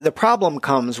The problem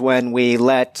comes when we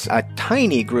let a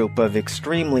tiny group of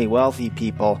extremely wealthy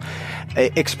people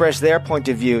express their point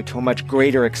of view to a much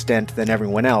greater extent than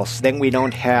everyone else. Then we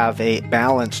don't have a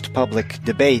balanced public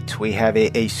debate. We have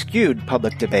a skewed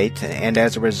public debate, and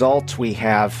as a result, we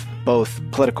have both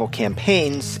political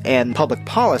campaigns and public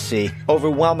policy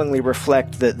overwhelmingly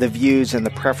reflect the views and the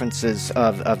preferences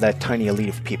of that tiny elite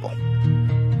of people.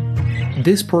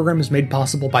 This program is made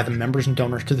possible by the members and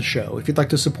donors to the show. If you'd like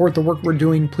to support the work we're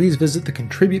doing, please visit the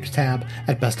Contribute tab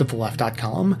at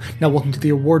bestoftheleft.com. Now welcome to the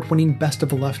award-winning Best of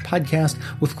the Left podcast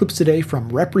with clips today from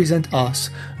Represent Us,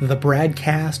 the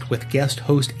Bradcast with guest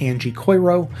host Angie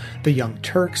Coiro, The Young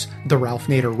Turks, the Ralph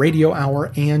Nader Radio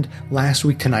Hour, and Last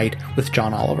Week Tonight with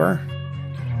John Oliver.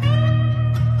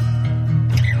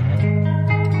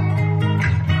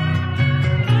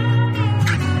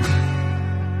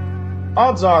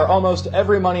 Odds are almost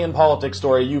every money in politics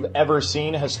story you've ever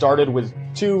seen has started with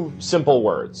two simple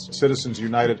words. Citizens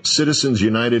United. Citizens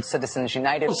United. Citizens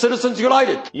United. Citizens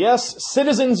United. Yes,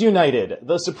 Citizens United.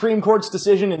 The Supreme Court's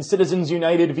decision in Citizens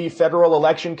United v. Federal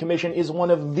Election Commission is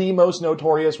one of the most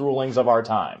notorious rulings of our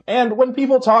time. And when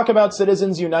people talk about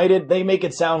Citizens United, they make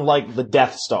it sound like the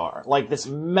Death Star, like this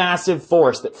massive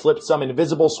force that flipped some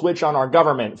invisible switch on our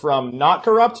government from not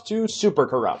corrupt to super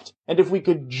corrupt. And if we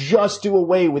could just do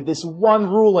away with this one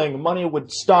ruling, money would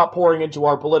stop pouring into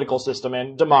our political system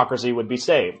and democracy would be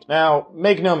saved. Now,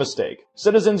 make no mistake,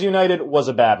 Citizens United was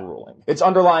a bad ruling. Its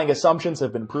underlying assumptions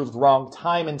have been proved wrong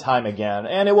time and time again,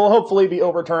 and it will hopefully be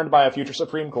overturned by a future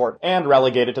Supreme Court and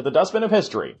relegated to the dustbin of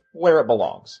history, where it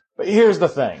belongs. But here's the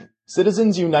thing.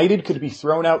 Citizens United could be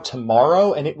thrown out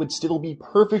tomorrow and it would still be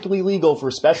perfectly legal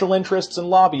for special interests and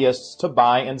lobbyists to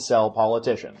buy and sell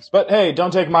politicians. But hey,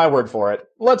 don't take my word for it.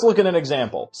 Let's look at an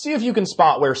example. See if you can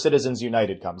spot where Citizens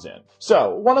United comes in.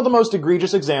 So, one of the most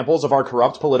egregious examples of our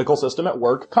corrupt political system at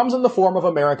work comes in the form of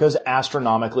America's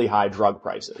astronomically high drug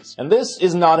prices. And this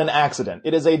is not an accident.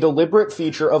 It is a deliberate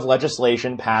feature of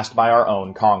legislation passed by our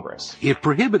own Congress. It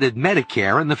prohibited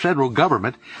Medicare and the federal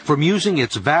government from using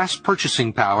its vast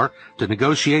purchasing power to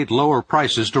negotiate lower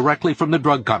prices directly from the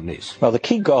drug companies. Well, the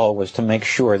key goal was to make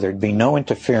sure there'd be no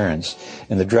interference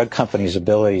in the drug companies'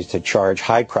 ability to charge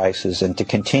high prices and to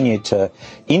continue to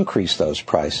increase those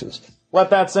prices. Let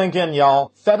that sink in,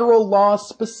 y'all. Federal law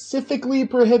specifically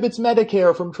prohibits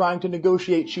Medicare from trying to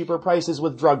negotiate cheaper prices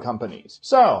with drug companies.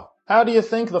 So, how do you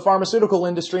think the pharmaceutical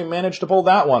industry managed to pull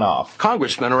that one off?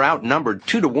 Congressmen are outnumbered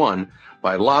 2-to-1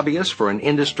 by lobbyists for an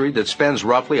industry that spends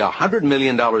roughly $100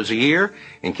 million a year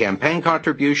in campaign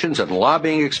contributions and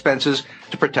lobbying expenses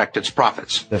to protect its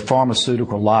profits. The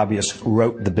pharmaceutical lobbyists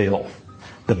wrote the bill.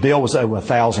 The bill was over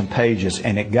 1,000 pages,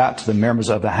 and it got to the members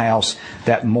of the House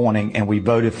that morning, and we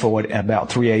voted for it at about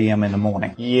 3 a.m. in the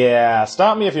morning. Yeah,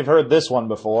 stop me if you've heard this one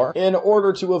before. In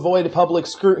order to avoid public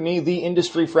scrutiny, the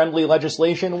industry-friendly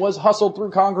legislation was hustled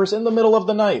through Congress in the middle of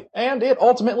the night, and it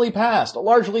ultimately passed,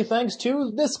 largely thanks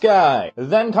to this guy,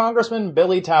 then Congressman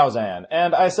Billy Tauzin.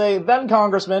 And I say then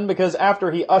Congressman because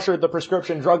after he ushered the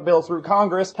prescription drug bill through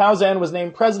Congress, Tauzin was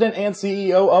named president and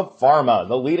CEO of Pharma,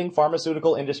 the leading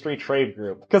pharmaceutical industry trade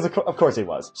group. Because of course he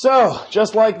was. So,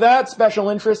 just like that, special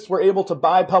interests were able to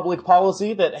buy public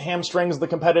policy that hamstrings the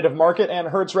competitive market and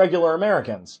hurts regular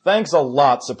Americans. Thanks a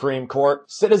lot, Supreme Court.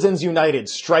 Citizens United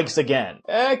strikes again.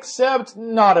 Except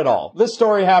not at all. This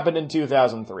story happened in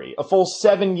 2003, a full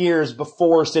 7 years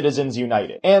before Citizens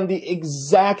United. And the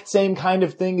exact same kind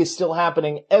of thing is still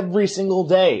happening every single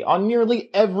day on nearly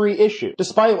every issue.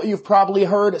 Despite what you've probably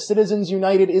heard, Citizens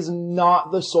United is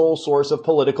not the sole source of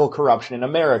political corruption in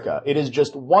America. It is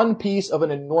just one piece of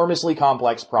an enormously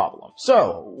complex problem.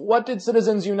 So, what did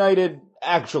Citizens United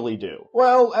actually do?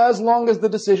 Well, as long as the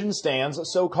decision stands,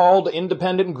 so-called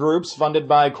independent groups funded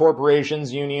by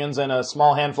corporations, unions, and a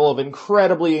small handful of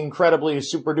incredibly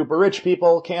super-duper rich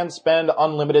people can spend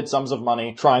unlimited sums of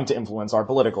money trying to influence our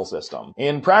political system.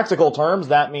 In practical terms,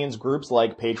 that means groups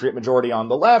like Patriot Majority on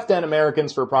the left and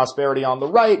Americans for Prosperity on the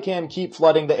right can keep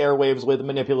flooding the airwaves with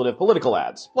manipulative political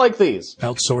ads, like these.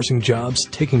 Outsourcing jobs,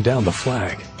 taking down the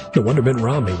flag. No wonder Mitt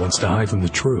Romney wants to hide from the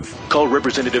truth. Call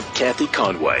Representative Kathy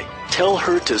Conway. Tell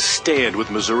her to stand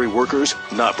with Missouri workers,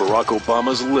 not Barack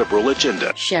Obama's liberal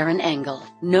agenda. Sharon Engel.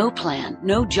 No plan,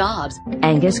 no jobs.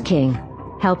 Angus King.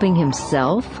 Helping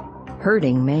himself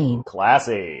hurting Maine.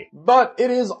 Classy. But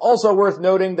it is also worth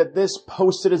noting that this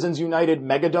post-Citizens United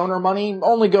mega-donor money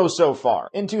only goes so far.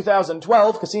 In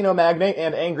 2012, casino magnate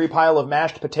and angry pile of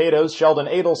mashed potatoes Sheldon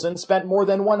Adelson spent more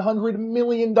than $100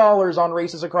 million on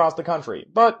races across the country,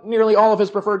 but nearly all of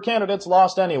his preferred candidates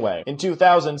lost anyway. In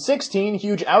 2016,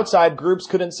 huge outside groups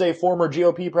couldn't say former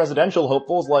GOP presidential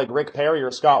hopefuls like Rick Perry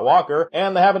or Scott Walker,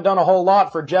 and they haven't done a whole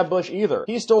lot for Jeb Bush either.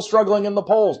 He's still struggling in the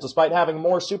polls despite having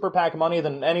more super PAC money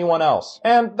than anyone else.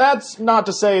 And that's not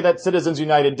to say that Citizens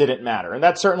United didn't matter, and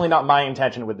that's certainly not my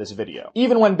intention with this video.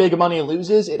 Even when big money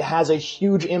loses, it has a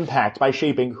huge impact by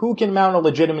shaping who can mount a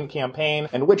legitimate campaign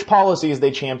and which policies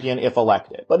they champion if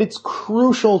elected. But it's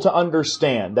crucial to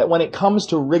understand that when it comes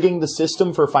to rigging the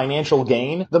system for financial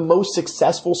gain, the most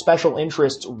successful special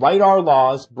interests write our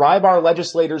laws, bribe our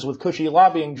legislators with cushy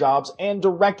lobbying jobs, and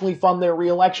directly fund their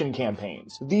re-election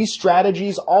campaigns. These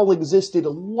strategies all existed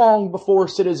long before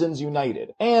Citizens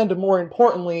United, and more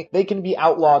importantly, they can be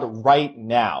outlawed right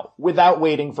now, without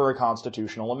waiting for a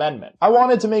constitutional amendment. I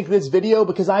wanted to make this video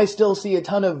because I still see a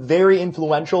ton of very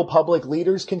influential public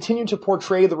leaders continue to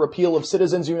portray the repeal of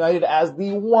Citizens United as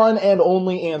the one and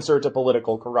only answer to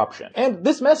political corruption. And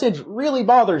this message really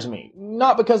bothers me,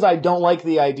 not because I don't like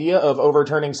the idea of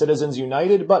overturning Citizens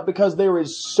United, but because there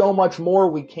is so much more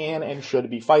we can and should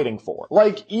be fighting for.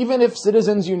 Like, even if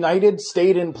Citizens United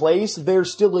stayed in place,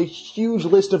 there's still a huge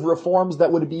list of reforms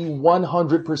that would be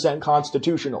 100%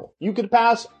 constitutional. You could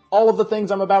pass all of the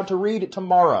things I'm about to read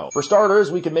tomorrow. For starters,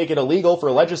 we could make it illegal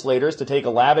for legislators to take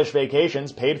lavish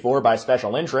vacations paid for by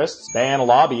special interests, ban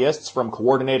lobbyists from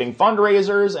coordinating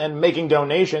fundraisers and making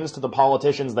donations to the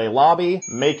politicians they lobby,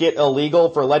 make it illegal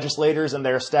for legislators and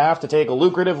their staff to take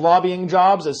lucrative lobbying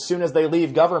jobs as soon as they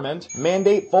leave government,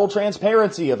 mandate full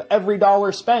transparency of every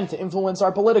dollar spent to influence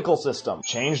our political system,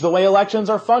 change the way elections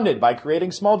are funded by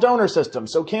creating small donor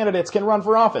systems so candidates can run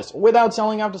for office without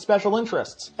selling out to special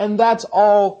interests. And that's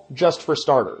all just for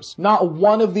starters. Not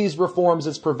one of these reforms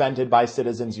is prevented by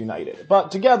Citizens United,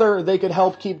 but together they could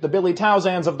help keep the Billy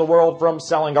Tauzans of the world from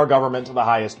selling our government to the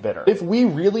highest bidder. If we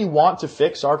really want to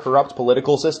fix our corrupt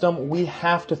political system, we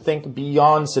have to think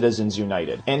beyond Citizens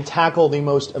United and tackle the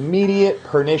most immediate,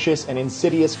 pernicious, and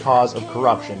insidious cause of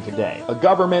corruption today. A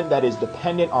government that is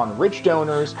dependent on rich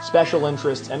donors, special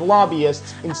interests, and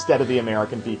lobbyists instead of the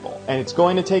American people. And it's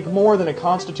going to take more than a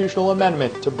constitutional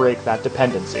amendment to break that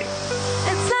dependency.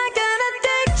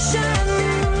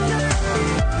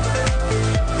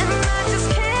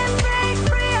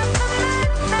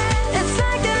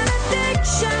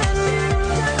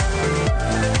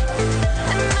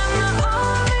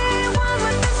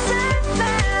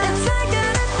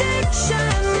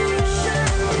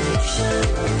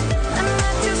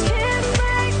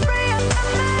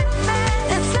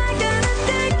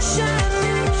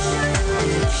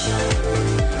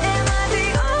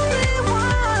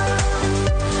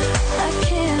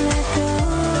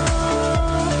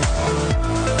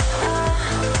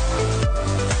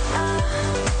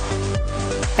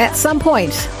 At some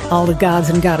point, all the gods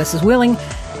and goddesses willing,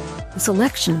 this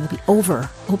election will be over.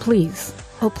 Oh,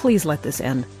 please let this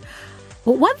end.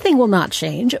 But one thing will not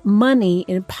change. Money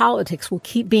in politics will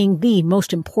keep being the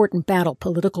most important battle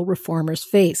political reformers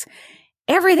face.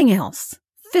 Everything else,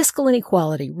 fiscal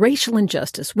inequality, racial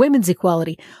injustice, women's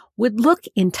equality, would look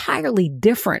entirely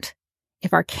different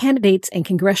if our candidates and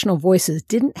congressional voices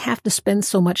didn't have to spend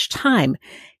so much time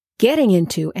getting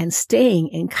into and staying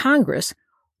in Congress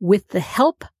with the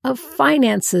help of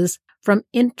finances from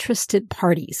interested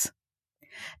parties.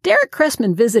 Derek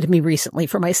Cressman visited me recently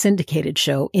for my syndicated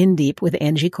show, In Deep with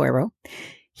Angie Coiro.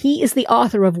 He is the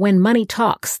author of When Money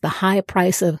Talks, The High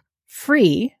Price of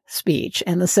Free Speech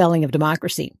and the Selling of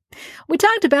Democracy. We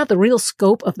talked about the real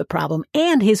scope of the problem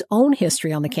and his own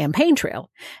history on the campaign trail.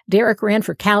 Derek ran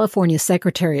for California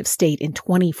Secretary of State in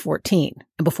 2014.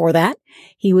 And before that,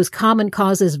 he was Common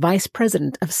Cause's Vice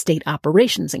President of State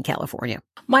Operations in California.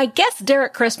 My guest,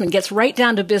 Derek Cressman, gets right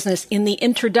down to business in the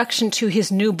introduction to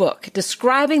his new book,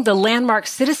 describing the landmark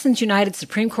Citizens United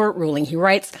Supreme Court ruling. He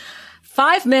writes,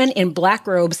 5 men in black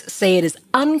robes say it is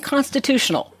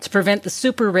unconstitutional to prevent the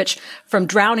super rich from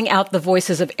drowning out the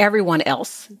voices of everyone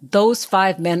else. Those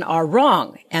 5 men are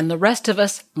wrong, and the rest of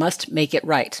us must make it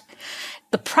right.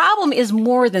 The problem is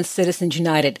more than Citizens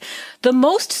United. The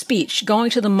most speech going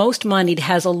to the most moneyed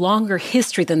has a longer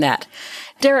history than that.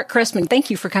 Derek Cressman, thank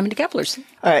you for coming to Kepler's.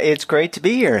 It's great to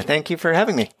be here. Thank you for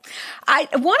having me. I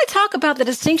want to talk about the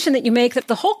distinction that you make that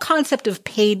the whole concept of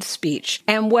paid speech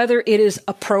and whether it is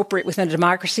appropriate within a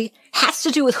democracy has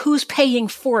to do with who's paying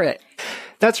for it.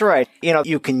 That's right.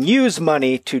 You can use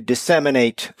money to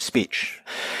disseminate speech.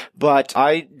 But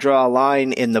I draw a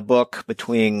line in the book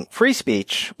between free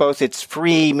speech, both it's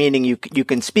free, meaning you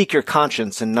can speak your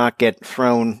conscience and not get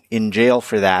thrown in jail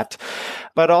for that,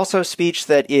 but also speech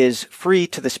that is free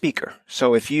to the speaker.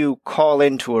 So if you call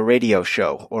into a radio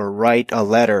show or write a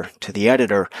letter to the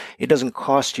editor, it doesn't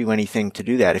cost you anything to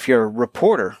do that. If you're a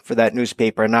reporter for that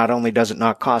newspaper, not only does it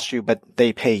not cost you, but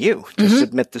they pay you to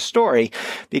submit the story,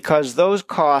 because those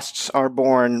costs are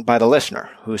borne by the listener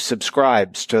who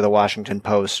subscribes to the Washington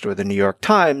Post or the New York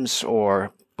Times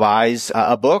or buys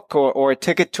a book or a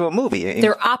ticket to a movie.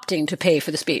 They're opting to pay for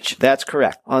the speech. That's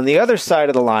correct. On the other side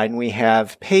of the line, we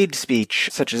have paid speech,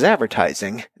 such as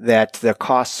advertising, that the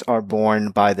costs are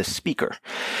borne by the speaker.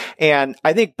 And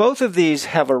I think both of these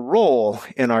have a role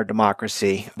in our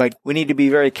democracy, but we need to be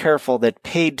very careful that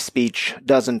paid speech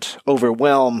doesn't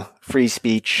overwhelm free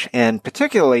speech, and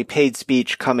particularly paid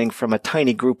speech coming from a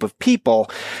tiny group of people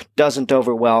doesn't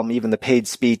overwhelm even the paid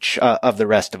speech of the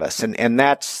rest of us. And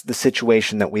that's the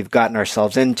situation that we've gotten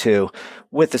ourselves into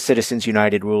with the Citizens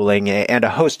United ruling and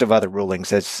a host of other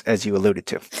rulings, as you alluded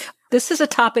to. This is a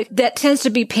topic that tends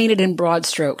to be painted in broad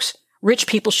strokes. Rich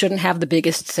people shouldn't have the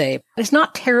biggest say. It's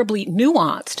not terribly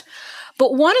nuanced.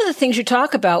 But one of the things you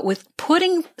talk about with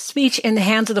putting speech in the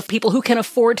hands of the people who can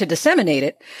afford to disseminate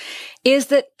it is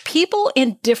that people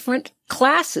in different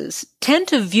classes tend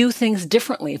to view things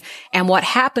differently. And what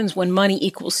happens when money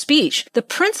equals speech, the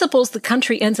principles the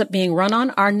country ends up being run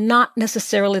on are not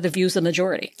necessarily the views of the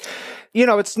majority.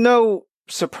 It's no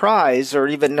surprise or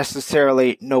even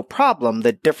necessarily no problem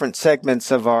that different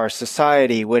segments of our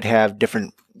society would have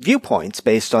different viewpoints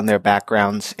based on their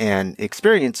backgrounds and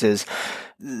experiences.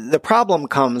 The problem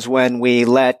comes when we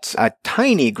let a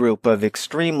tiny group of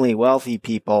extremely wealthy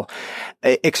people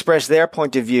express their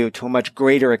point of view to a much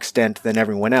greater extent than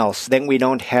everyone else. Then we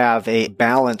don't have a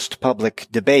balanced public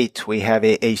debate. We have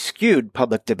a skewed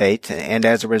public debate. And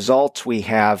as a result, we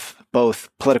have both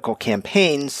political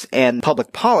campaigns and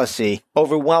public policy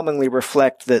overwhelmingly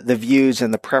reflect the views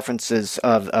and the preferences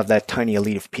of that tiny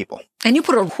elite of people. And you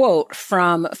put a quote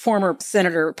from former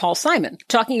Senator Paul Simon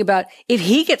talking about if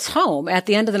he gets home at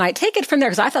the end of the night, take it from there,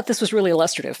 because I thought this was really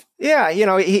illustrative. Yeah,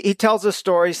 he tells a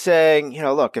story saying,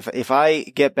 look, if I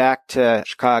get back to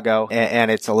Chicago and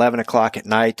it's 11 o'clock at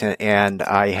night and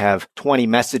I have 20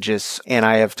 messages and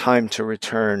I have time to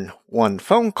return one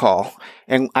phone call,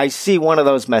 and I see one of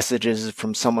those messages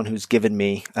from someone who's given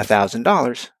me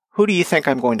 $1,000, who do you think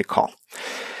I'm going to call?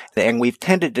 And we've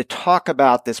tended to talk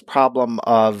about this problem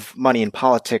of money in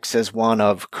politics as one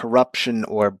of corruption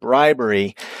or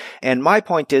bribery. And my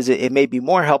point is it may be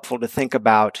more helpful to think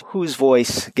about whose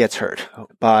voice gets heard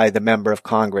by the member of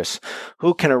Congress,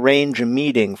 who can arrange a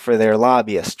meeting for their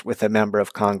lobbyist with a member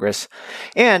of Congress,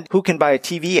 and who can buy a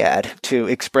TV ad to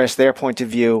express their point of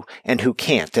view and who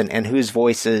can't, and whose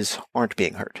voices aren't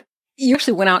being heard. You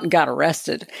actually went out and got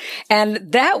arrested.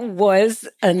 And that was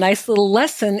a nice little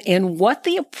lesson in what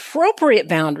the appropriate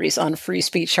boundaries on free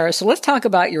speech are. So let's talk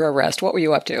about your arrest. What were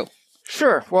you up to?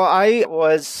 Sure. Well, I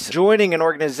was joining an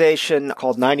organization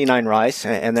called 99 Rice,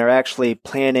 and they're actually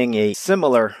planning a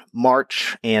similar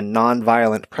march and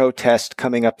nonviolent protest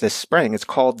coming up this spring. It's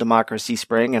called Democracy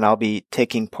Spring, and I'll be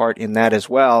taking part in that as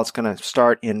well. It's going to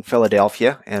start in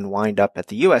Philadelphia and wind up at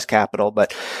the U.S. Capitol.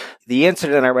 But the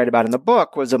incident I write about in the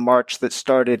book was a march that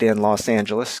started in Los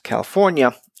Angeles,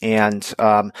 California, and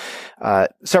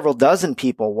several dozen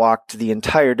people walked the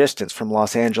entire distance from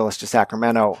Los Angeles to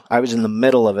Sacramento. I was in the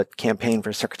middle of a campaign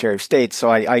for Secretary of State, so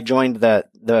I joined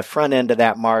the front end of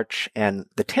that march and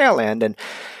the tail end. And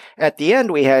at the end,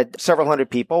 we had several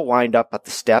hundred people wind up at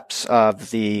the steps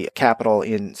of the Capitol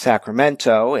in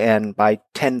Sacramento, and by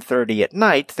 10:30 at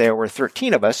night, there were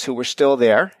 13 of us who were still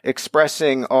there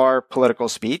expressing our political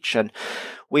speech, and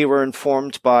we were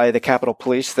informed by the Capitol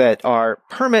Police that our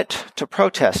permit to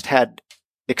protest had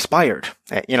expired,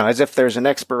 as if there's an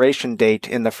expiration date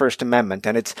in the First Amendment.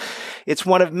 And it's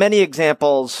one of many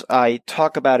examples I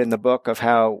talk about in the book of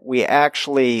how we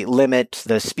actually limit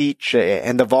the speech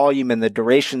and the volume and the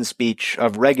duration speech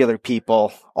of regular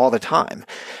people all the time.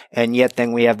 And yet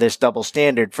then we have this double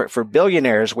standard. For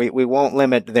billionaires, we won't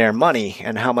limit their money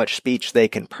and how much speech they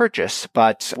can purchase,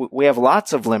 but we have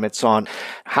lots of limits on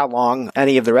how long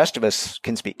any of the rest of us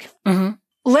can speak. Mm-hmm.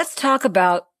 Let's talk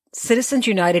about Citizens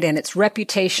United and its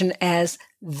reputation as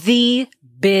the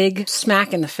big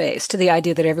smack in the face to the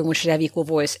idea that everyone should have equal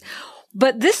voice.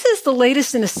 But this is the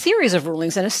latest in a series of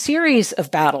rulings and a series of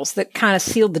battles that kind of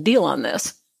sealed the deal on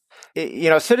this.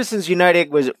 Citizens United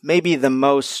was maybe the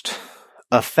most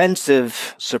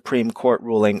offensive Supreme Court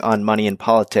ruling on money in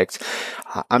politics.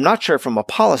 I'm not sure from a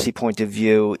policy point of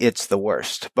view it's the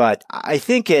worst, but I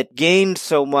think it gained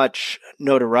so much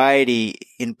notoriety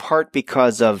in part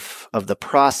because of the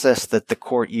process that the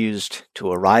court used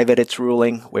to arrive at its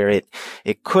ruling, where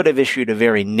it could have issued a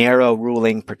very narrow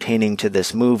ruling pertaining to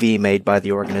this movie made by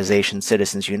the organization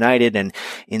Citizens United, and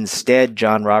instead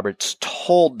John Roberts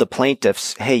told the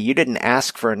plaintiffs, hey, you didn't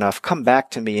ask for enough, come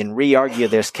back to me and re-argue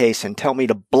this case and tell me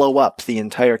to blow up the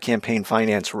entire campaign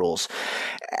finance rules.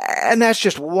 And that's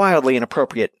just wildly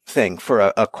inappropriate thing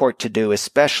for a court to do,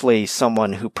 especially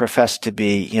someone who professed to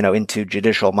be, into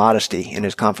judicial modesty in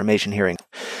his confirmation hearing.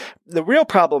 The real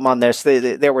problem on this,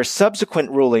 there were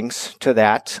subsequent rulings to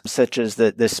that, such as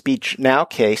the Speech Now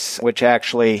case, which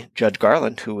actually Judge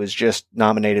Garland, who was just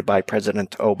nominated by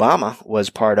President Obama, was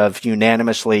part of,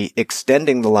 unanimously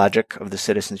extending the logic of the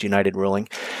Citizens United ruling.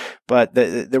 But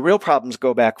the real problems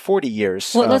go back 40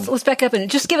 years. Well, let's back up and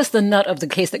just give us the nut of the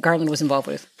case that Garland was involved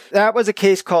with. That was a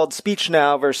case called Speech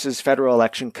Now versus Federal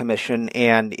Election Commission,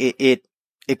 and it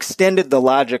extended the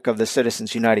logic of the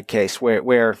Citizens United case,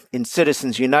 where in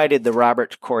Citizens United, the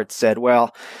Roberts court said,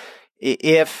 well,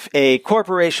 if a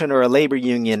corporation or a labor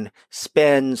union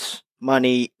spends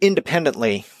money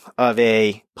independently of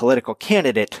a political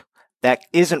candidate, that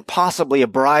isn't possibly a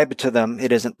bribe to them,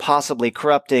 it isn't possibly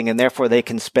corrupting, and therefore they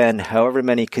can spend however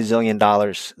many gazillion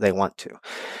dollars they want to.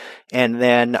 And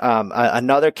then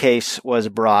another case was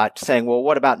brought saying, well,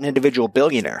 what about an individual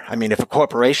billionaire? I mean, if a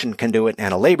corporation can do it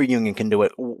and a labor union can do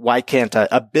it, why can't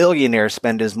a billionaire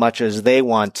spend as much as they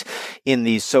want in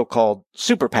these so-called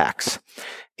super PACs?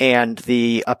 And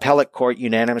the appellate court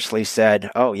unanimously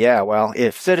said, oh, yeah, well,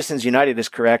 if Citizens United is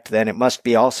correct, then it must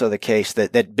be also the case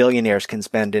that billionaires can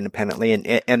spend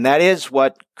independently. And that is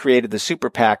what created the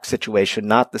super PAC situation,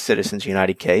 not the Citizens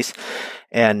United case.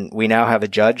 And we now have a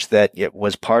judge that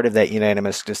was part of that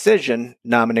unanimous decision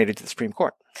nominated to the Supreme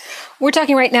Court. We're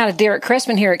talking right now to Derek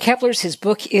Cressman here at Kepler's. His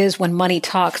book is When Money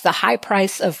Talks, The High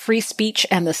Price of Free Speech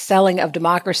and the Selling of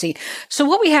Democracy. So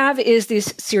what we have is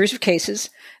this series of cases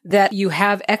that you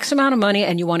have X amount of money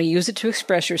and you want to use it to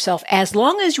express yourself. As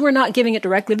long as you are not giving it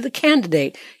directly to the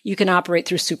candidate, you can operate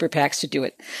through super PACs to do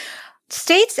it.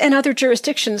 States and other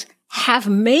jurisdictions have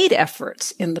made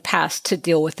efforts in the past to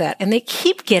deal with that, and they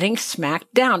keep getting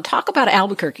smacked down. Talk about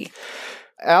Albuquerque.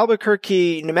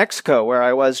 Albuquerque, New Mexico, where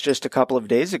I was just a couple of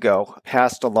days ago,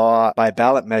 passed a law by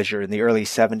ballot measure in the early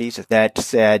 70s that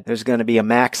said there's going to be a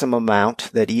maximum amount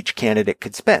that each candidate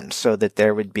could spend so that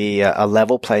there would be a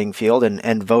level playing field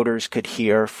and voters could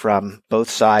hear from both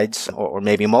sides or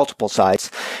maybe multiple sides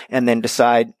and then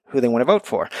decide who they want to vote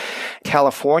for.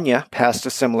 California passed a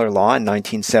similar law in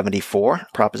 1974,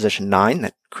 Proposition 9,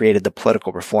 that created the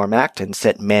Political Reform Act and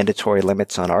set mandatory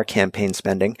limits on our campaign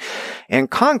spending. And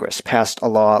Congress passed a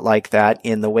law like that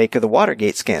in the wake of the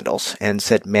Watergate scandals and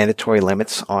set mandatory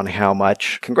limits on how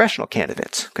much congressional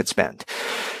candidates could spend.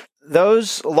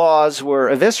 Those laws were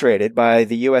eviscerated by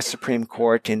the U.S. Supreme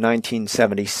Court in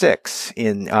 1976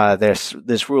 in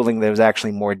this ruling that was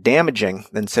actually more damaging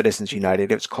than Citizens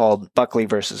United. It was called Buckley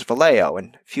versus Vallejo,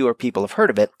 and fewer people have heard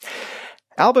of it.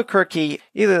 Albuquerque,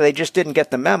 either they just didn't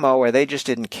get the memo or they just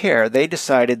didn't care. They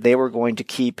decided they were going to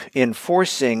keep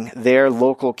enforcing their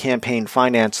local campaign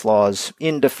finance laws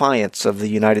in defiance of the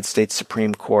United States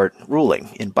Supreme Court ruling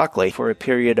in Buckley for a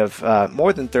period of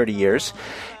more than 30 years.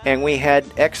 And we had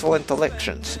excellent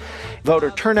elections.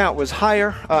 Voter turnout was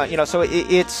higher, so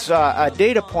it's a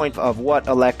data point of what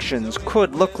elections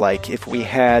could look like if we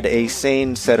had a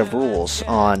sane set of rules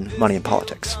on money in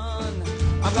politics.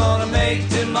 I'm gonna make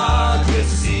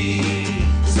democracy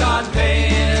start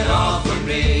paying off for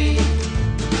me.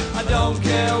 I don't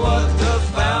care what the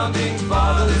founding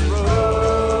fathers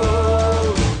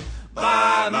wrote.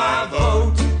 Buy my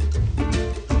vote.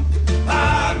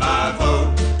 Buy my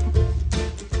vote.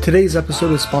 Today's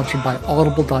episode is sponsored by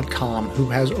Audible.com,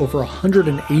 who has over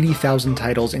 180,000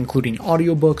 titles, including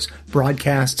audiobooks,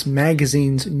 broadcasts,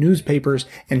 magazines, newspapers,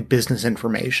 and business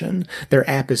information. Their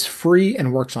app is free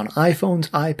and works on iPhones,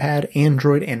 iPad,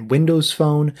 Android, and Windows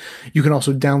Phone. You can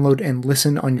also download and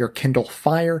listen on your Kindle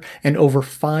Fire and over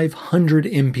 500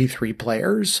 MP3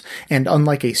 players. And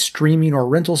unlike a streaming or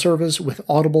rental service, with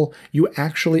Audible, you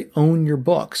actually own your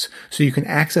books, so you can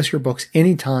access your books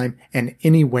anytime and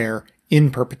anywhere in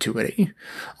perpetuity.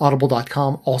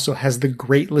 Audible.com also has the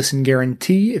Great Listen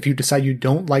Guarantee. If you decide you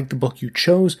don't like the book you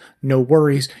chose, no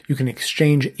worries. You can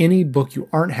exchange any book you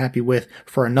aren't happy with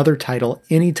for another title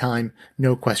anytime,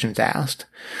 no questions asked.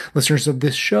 Listeners of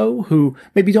this show who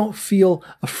maybe don't feel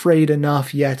afraid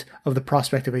enough yet of the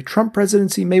prospect of a Trump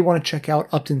presidency may want to check out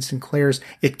Upton Sinclair's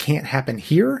It Can't Happen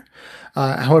Here.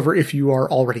 However, if you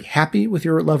are already happy with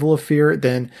your level of fear,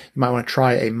 then you might want to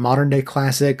try a modern-day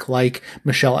classic like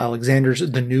Michelle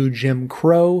Alexander's The New Jim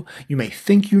Crow. You may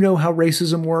think you know how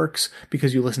racism works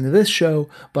because you listen to this show,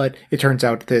 but it turns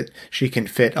out that she can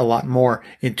fit a lot more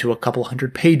into a couple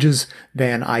hundred pages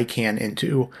than I can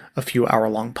into a few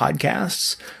hour-long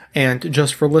podcasts. And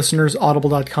just for listeners,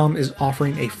 Audible.com is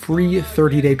offering a free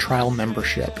 30-day trial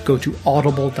membership. Go to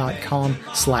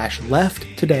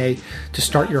audible.com/left today to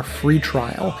start your free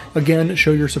trial. Again,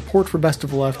 show your support for Best of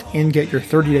the Left and get your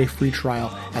 30-day free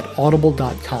trial at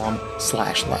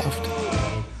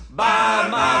audible.com/left. Buy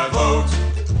my vote.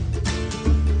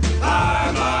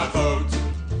 Buy my vote.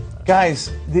 Guys,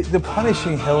 the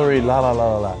punishing Hillary,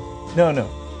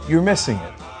 No, you're missing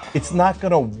it. It's not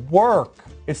going to work.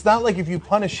 It's not like if you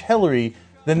punish Hillary,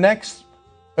 the next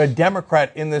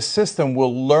Democrat in this system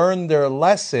will learn their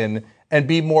lesson and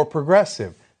be more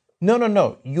progressive.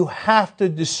 No. You have to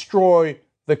destroy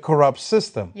the corrupt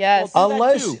system. Yes.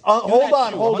 Unless,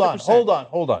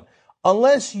 hold on.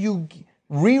 Unless you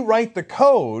rewrite the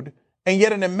code and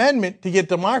get an amendment to get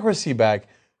democracy back,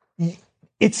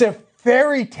 it's a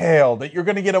fairy tale that you're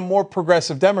going to get a more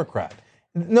progressive Democrat.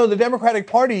 No, the Democratic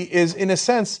Party is, in a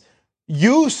sense,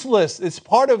 useless. It's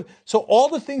part of, so all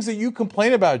the things that you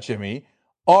complain about, Jimmy,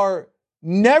 are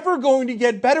never going to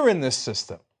get better in this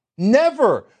system.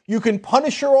 Never. You can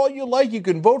punish her all you like. You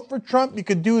can vote for Trump. You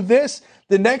can do this.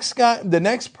 The next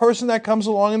person that comes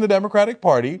along in the Democratic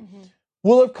Party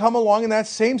will have come along in that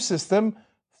same system,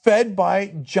 fed by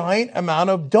giant amount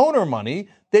of donor money.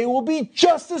 They will be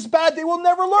just as bad. They will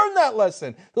never learn that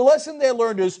lesson. The lesson they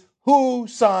learned is who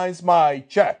signs my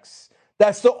checks.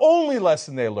 That's the only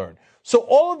lesson they learned. So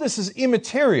all of this is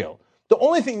immaterial. The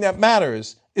only thing that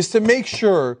matters is to make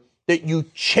sure that you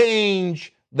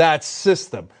change that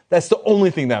system. That's the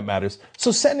only thing that matters.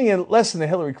 So sending a lesson to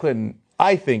Hillary Clinton,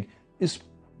 I think, is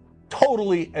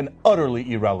totally and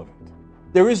utterly irrelevant.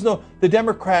 The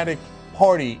Democratic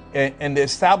Party and the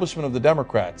establishment of the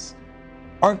Democrats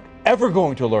aren't ever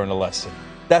going to learn a lesson.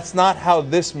 That's not how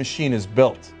this machine is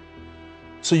built.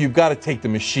 So you've got to take the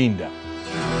machine down.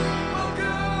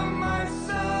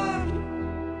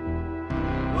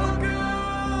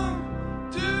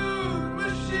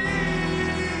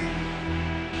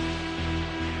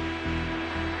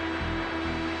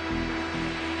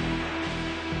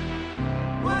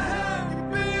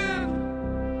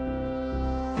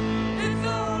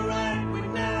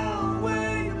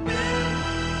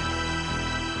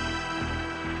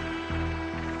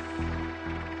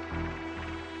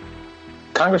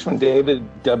 Congressman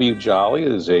David W. Jolly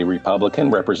is a Republican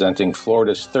representing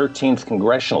Florida's 13th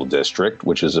congressional district,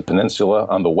 which is a peninsula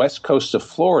on the west coast of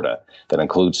Florida that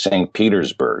includes St.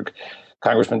 Petersburg.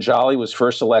 Congressman Jolly was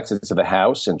first elected to the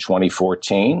House in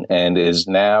 2014 and is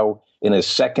now in his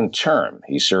second term.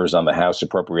 He serves on the House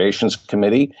Appropriations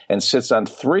Committee and sits on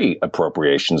 3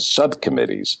 appropriations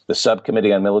subcommittees: the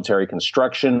Subcommittee on Military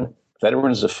Construction,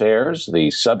 Veterans Affairs, the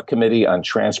Subcommittee on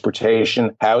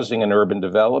Transportation, Housing and Urban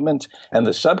Development, and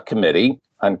the Subcommittee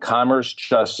on Commerce,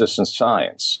 Justice, and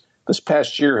Science. This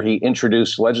past year, he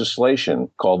introduced legislation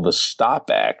called the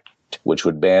STOP Act, which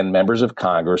would ban members of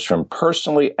Congress from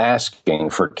personally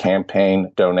asking for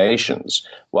campaign donations.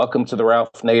 Welcome to the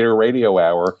Ralph Nader Radio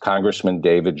Hour, Congressman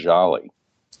David Jolly.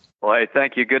 Well, hey,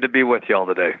 thank you. Good to be with you all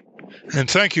today. And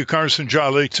thank you, Congressman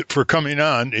Jolly, for coming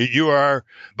on. You are,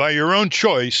 by your own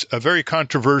choice, a very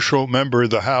controversial member of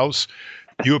the House.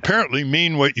 You apparently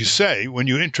mean what you say when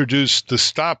you introduce the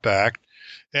STOP Act.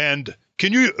 And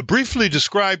can you briefly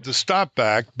describe the STOP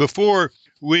Act before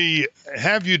we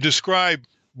have you describe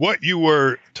what you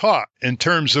were taught in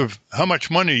terms of how much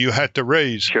money you had to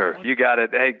raise? Sure, you got it.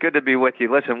 Hey, good to be with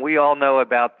you. Listen, we all know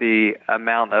about the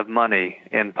amount of money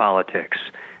in politics.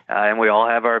 And we all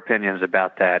have our opinions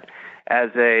about that. As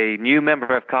a new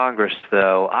member of Congress,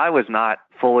 though, I was not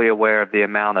fully aware of the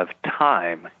amount of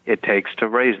time it takes to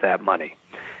raise that money.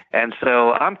 And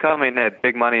so I'm coming at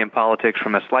big money in politics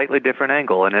from a slightly different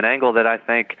angle, and an angle that I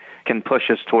think can push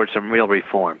us towards some real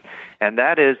reform. And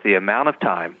that is the amount of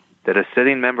time that a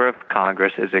sitting member of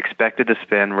Congress is expected to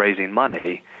spend raising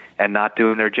money and not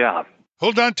doing their job.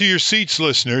 Hold on to your seats,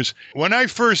 listeners. When I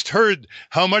first heard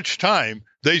how much time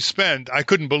they spend, I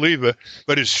couldn't believe it,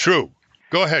 but it's true.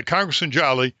 Go ahead, Congressman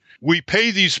Jolly. We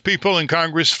pay these people in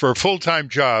Congress for a full-time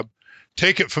job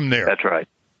Take it from there. That's right.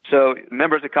 So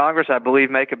members of Congress, I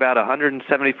believe, make about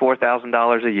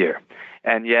 $174,000 a year.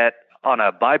 And yet, on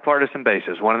a bipartisan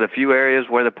basis, one of the few areas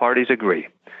where the parties agree,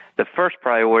 the first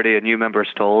priority a new member is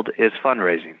told is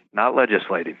fundraising, not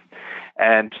legislating.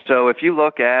 And so if you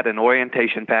look at an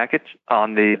orientation package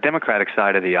on the Democratic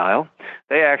side of the aisle,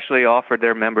 they actually offered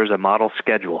their members a model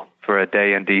schedule for a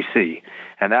day in D.C.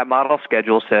 And that model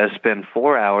schedule says spend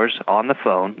 4 hours on the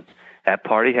phone at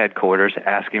party headquarters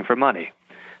asking for money.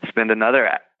 Spend another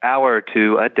hour or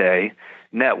two a day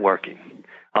networking.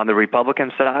 On the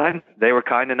Republican side, they were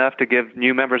kind enough to give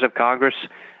new members of Congress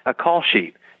a call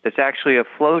sheet that's actually a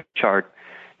flow chart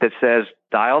that says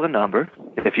dial the number.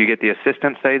 If you get the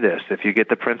assistant, say this. If you get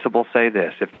the principal, say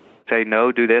this. If they say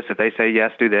no, do this. If they say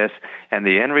yes, do this. And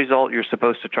the end result you're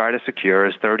supposed to try to secure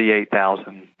is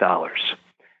 $38,000.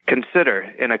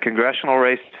 Consider in a congressional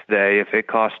race today if it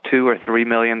costs $2 or $3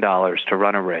 million to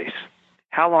run a race.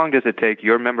 How long does it take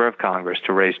your member of Congress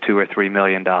to raise $2 or $3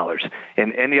 million?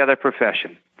 In any other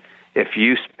profession, if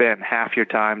you spent half your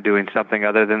time doing something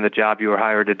other than the job you were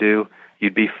hired to do,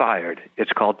 you'd be fired.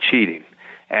 It's called cheating.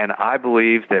 And I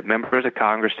believe that members of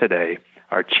Congress today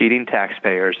are cheating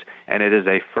taxpayers, and it is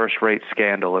a first-rate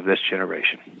scandal of this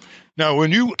generation. Now,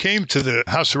 when you came to the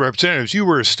House of Representatives, you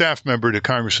were a staff member to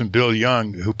Congressman Bill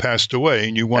Young, who passed away,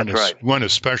 and you won a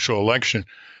special election.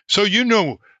 So you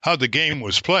knew how the game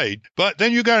was played. But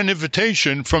then you got an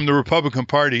invitation from the Republican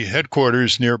Party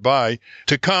headquarters nearby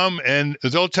to come, and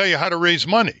they'll tell you how to raise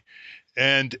money.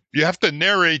 And you have to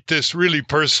narrate this really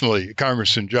personally,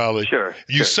 Congressman Jolly. Sure.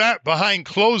 You sat behind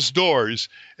closed doors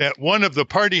at one of the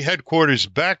party headquarters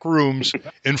back rooms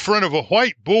in front of a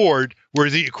white board where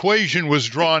the equation was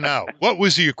drawn out. What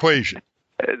was the equation?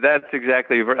 That's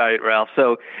exactly right, Ralph.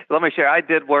 So let me share. I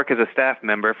did work as a staff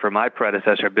member for my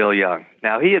predecessor, Bill Young.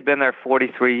 Now, he had been there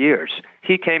 43 years.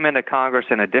 He came into Congress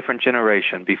in a different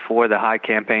generation before the high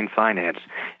campaign finance.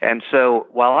 And so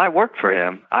while I worked for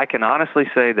him, I can honestly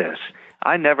say this.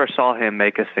 I never saw him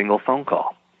make a single phone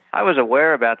call. I was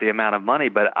aware about the amount of money,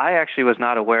 but I actually was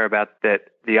not aware about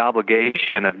the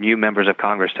obligation of new members of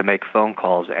Congress to make phone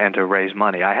calls and to raise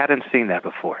money. I hadn't seen that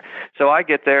before. So I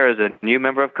get there as a new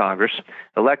member of Congress,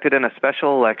 elected in a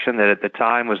special election that at the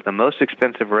time was the most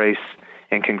expensive race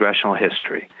in congressional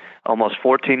history. Almost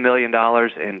 $14 million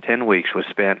in 10 weeks was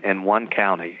spent in one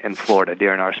county in Florida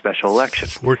during our special election.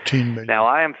 $14 million. Now,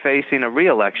 I am facing a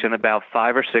re-election about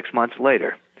 5 or 6 months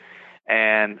later.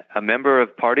 And a member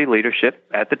of party leadership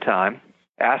at the time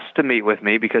asked to meet with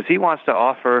me because he wants to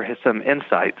offer some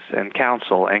insights and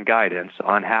counsel and guidance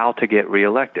on how to get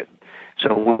reelected.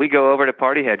 So when we go over to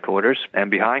party headquarters and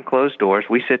behind closed doors,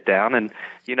 we sit down and,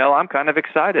 I'm kind of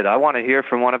excited. I want to hear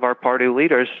from one of our party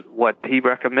leaders what he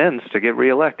recommends to get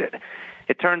reelected.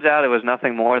 It turns out it was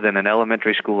nothing more than an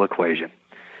elementary school equation.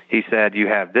 He said, you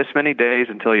have this many days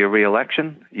until your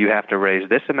reelection. You have to raise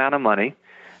this amount of money.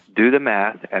 Do the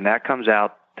math, and that comes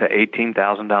out to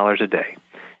 $18,000 a day.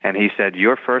 And he said,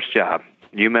 your first job,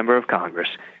 new member of Congress,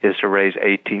 is to raise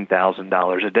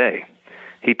 $18,000 a day.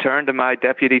 He turned to my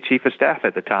deputy chief of staff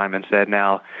at the time and said,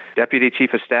 now, deputy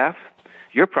chief of staff,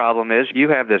 your problem is you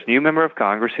have this new member of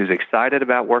Congress who's excited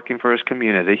about working for his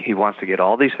community. He wants to get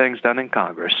all these things done in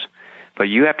Congress, but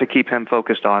you have to keep him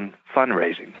focused on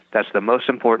fundraising. That's the most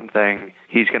important thing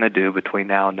he's going to do between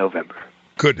now and November.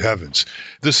 Good heavens.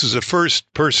 This is a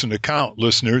first-person account,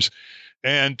 listeners,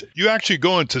 and you actually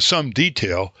go into some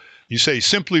detail. You say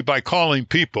simply by calling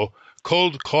people,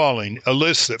 cold calling a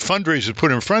list that fundraisers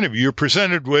put in front of you, you're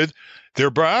presented with their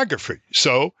biography.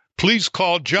 So please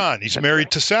call John. He's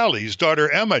married to Sally. His daughter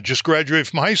Emma just graduated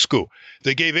from high school.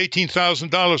 They gave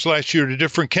 $18,000 last year to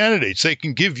different candidates. They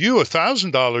can give you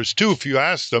 $1,000 too if you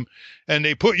ask them, and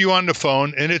they put you on the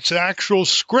phone, and it's actual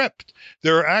script.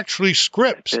 There are actually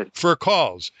scripts for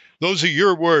calls. Those are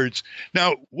your words.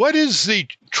 Now, what is the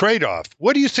trade-off?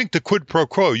 What do you think the quid pro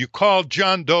quo? You call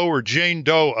John Doe or Jane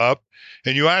Doe up,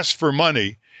 and you ask for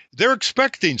money. They're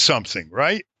expecting something,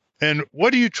 right? And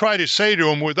what do you try to say to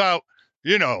them without,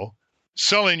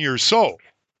 selling your soul?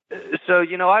 So,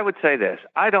 I would say this.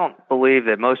 I don't believe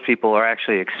that most people are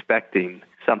actually expecting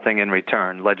something in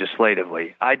return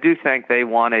legislatively. I do think they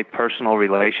want a personal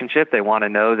relationship. They want to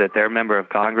know that their member of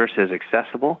Congress is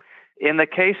accessible. In the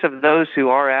case of those who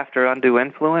are after undue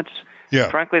influence,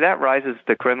 frankly, that rises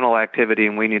to criminal activity,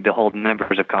 and we need to hold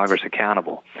members of Congress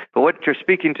accountable. But what you're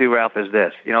speaking to, Ralph, is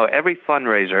this. Every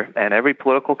fundraiser and every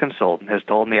political consultant has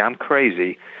told me I'm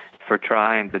crazy for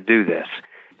trying to do this.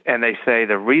 And they say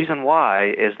the reason why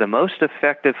is the most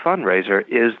effective fundraiser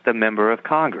is the member of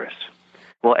Congress.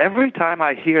 Well, every time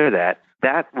I hear that,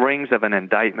 that rings of an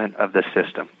indictment of the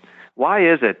system. Why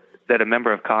is it that a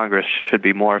member of Congress should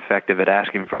be more effective at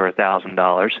asking for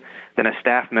 $1,000 than a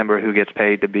staff member who gets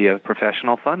paid to be a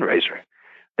professional fundraiser.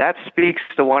 That speaks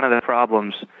to one of the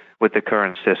problems with the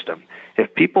current system.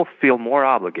 If people feel more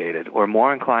obligated or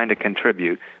more inclined to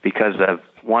contribute because of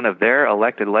one of their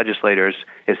elected legislators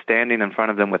is standing in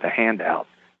front of them with a handout,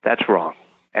 that's wrong.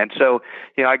 And so,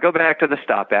 I go back to the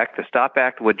STOP Act. The STOP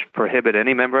Act would prohibit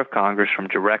any member of Congress from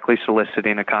directly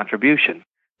soliciting a contribution.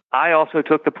 I also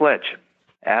took the pledge.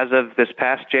 As of this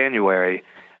past January,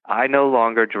 I no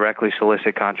longer directly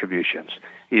solicit contributions,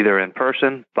 either in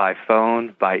person, by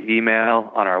phone, by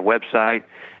email, on our website.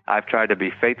 I've tried to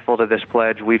be faithful to this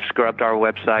pledge. We've scrubbed our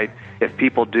website. If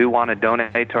people do want to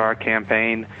donate to our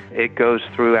campaign, it goes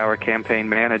through our campaign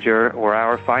manager or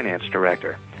our finance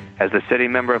director. As a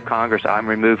sitting member of Congress, I'm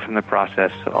removed from the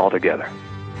process altogether.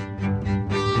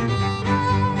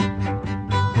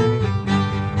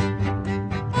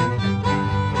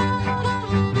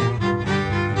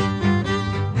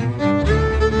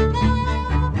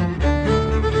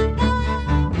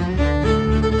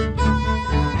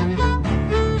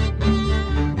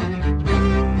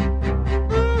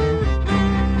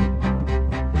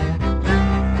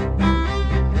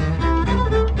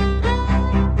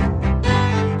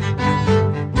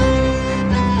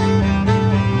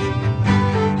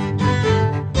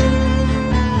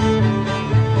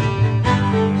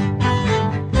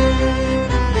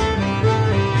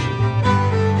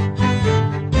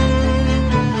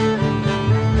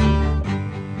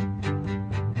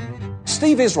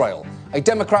 Steve Israel, a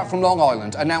Democrat from Long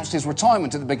Island, announced his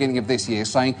retirement at the beginning of this year,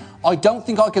 saying, "I don't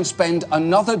think I can spend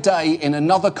another day in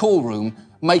another call room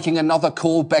making another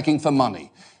call begging for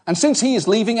money." And since he is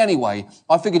leaving anyway,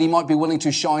 I figured he might be willing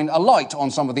to shine a light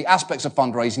on some of the aspects of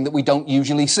fundraising that we don't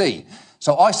usually see.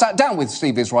 So I sat down with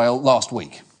Steve Israel last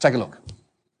week. Take a look.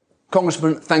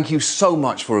 Congressman, thank you so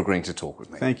much for agreeing to talk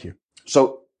with me. Thank you.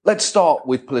 So let's start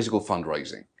with political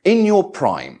fundraising. In your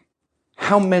prime,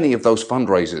 how many of those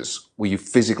fundraisers were you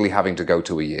physically having to go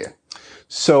to a year?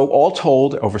 So all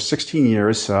told, over 16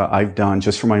 years, I've done,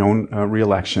 just for my own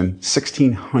re-election,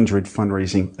 1,600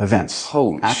 fundraising events.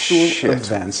 Holy Actual shit.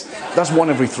 events. That's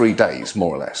one every 3 days,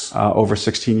 more or less. Over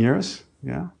 16 years,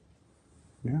 yeah.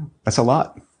 That's a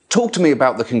lot. Talk to me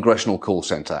about the Congressional Call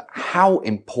Center. How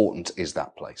important is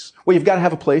that place? Well, you've got to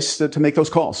have a place to make those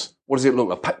calls. What does it look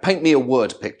like? Paint me a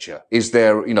word picture. Is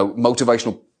there,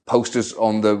 motivational posters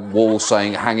on the wall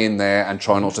saying, hang in there and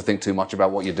try not to think too much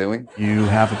about what you're doing? You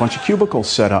have a bunch of cubicles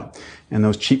set up and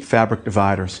those cheap fabric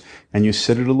dividers, and you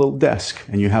sit at a little desk,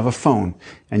 and you have a phone,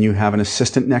 and you have an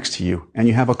assistant next to you, and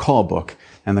you have a call book,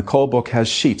 and the call book has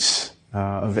sheets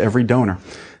of every donor,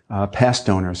 past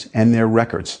donors, and their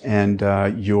records, and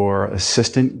your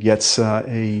assistant gets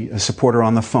a supporter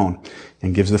on the phone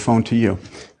and gives the phone to you,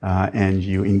 and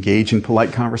you engage in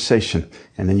polite conversation,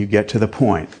 and then you get to the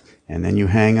point. And then you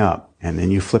hang up, and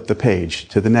then you flip the page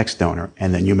to the next donor,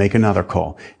 and then you make another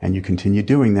call. And you continue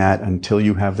doing that until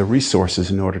you have the resources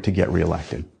in order to get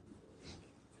reelected.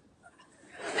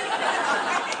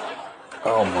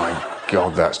 Oh my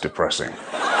God, that's depressing.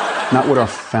 Not what our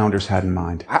founders had in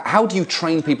mind. How do you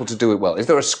train people to do it well? Is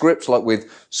there a script like with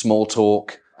small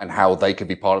talk and how they could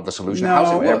be part of the solution?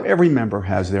 No, every member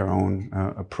has their own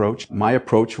approach. My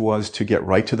approach was to get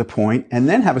right to the point and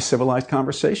then have a civilized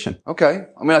conversation. Okay.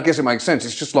 I mean, I guess it makes sense.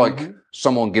 It's just like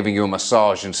someone giving you a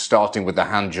massage and starting with the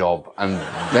hand job and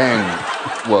then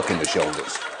working the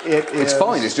shoulders. It's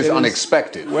fine. It's just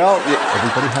unexpected. Well,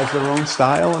 everybody has their own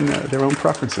style and their own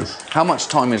preferences. How much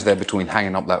time is there between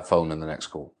hanging up that phone and the next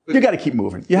call? You got to keep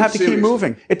moving. You have to keep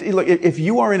moving. Look, if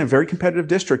you are in a very competitive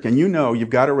district and you know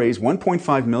you've got to raise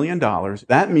 $1.5 million,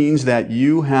 that means that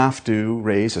you have to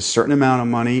raise a certain amount of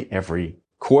money every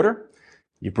quarter.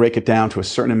 You break it down to a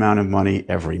certain amount of money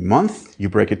every month. You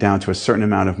break it down to a certain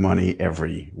amount of money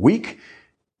every week.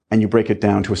 And you break it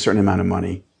down to a certain amount of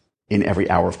money in every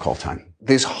hour of call time.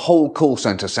 This whole call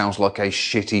center sounds like a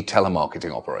shitty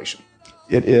telemarketing operation.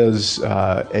 It is,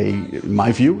 in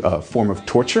my view, a form of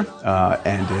torture,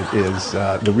 and it is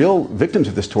the real victims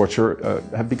of this torture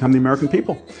have become the American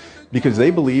people because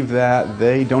they believe that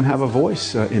they don't have a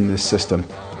voice in this system.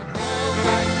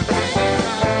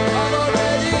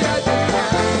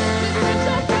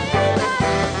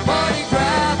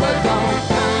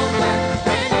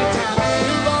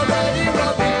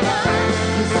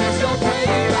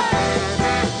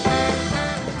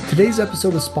 Today's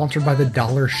episode is sponsored by the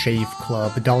Dollar Shave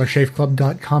Club.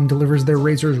 DollarShaveClub.com delivers their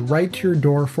razors right to your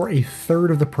door for a third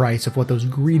of the price of what those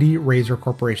greedy razor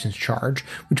corporations charge,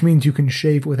 which means you can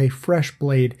shave with a fresh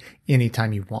blade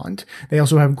anytime you want. They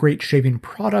also have great shaving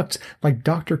products like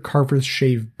Dr. Carver's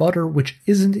Shave Butter, which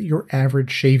isn't your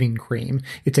average shaving cream.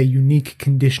 It's a unique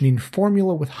conditioning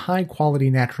formula with high-quality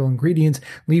natural ingredients,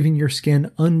 leaving your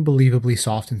skin unbelievably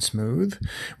soft and smooth.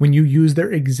 When you use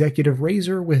their executive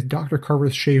razor with Dr.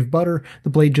 Carver's Shave Butter, the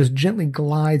blade just gently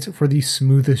glides for the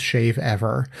smoothest shave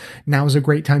ever. Now is a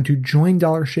great time to join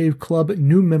Dollar Shave Club.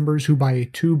 New members who buy a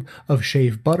tube of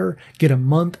shave butter get a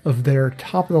month of their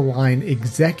top-of-the-line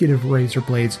executive razor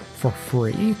blades for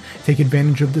free. Take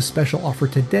advantage of this special offer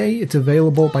today. It's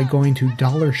available by going to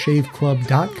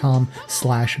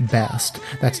dollarshaveclub.com/best.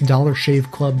 That's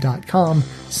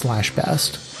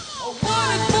dollarshaveclub.com/best.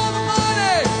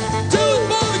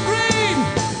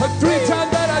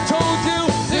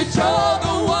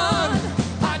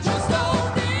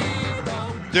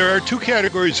 There are two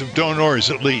categories of donors,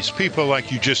 at least. People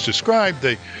like you just described,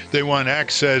 they want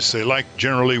access, they like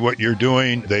generally what you're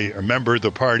doing, they are a member of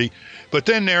the party. But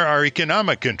then there are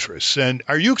economic interests. And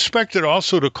are you expected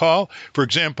also to call, for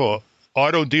example,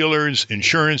 auto dealers,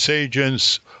 insurance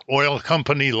agents, oil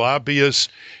company lobbyists?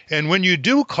 And when you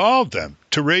do call them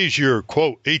to raise your,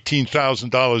 quote,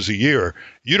 $18,000 a year,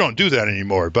 you don't do that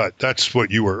anymore, but that's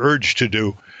what you were urged to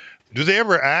do. Do they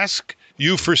ever ask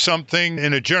you for something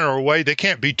in a general way? They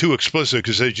can't be too explicit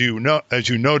because, as you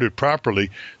noted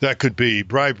properly, that could be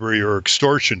bribery or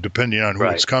extortion depending on who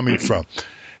it's coming from.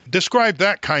 Describe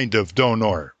that kind of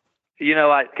donor. You know,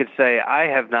 I could say I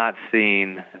have not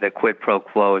seen the quid pro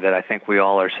quo that I think we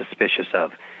all are suspicious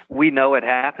of. We know it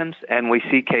happens, and we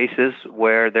see cases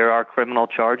where there are criminal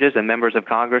charges and members of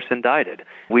Congress indicted.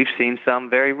 We've seen some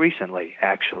very recently,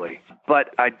 actually.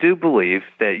 But I do believe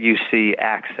that you see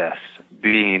access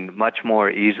being much more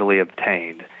easily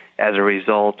obtained as a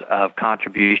result of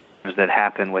contributions that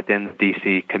happen within the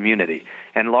D.C. community.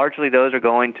 And largely those are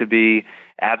going to be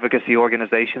advocacy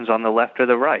organizations on the left or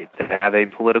the right that have a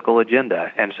political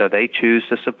agenda, and so they choose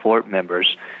to support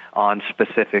members on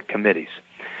specific committees.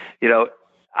 You know,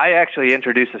 I actually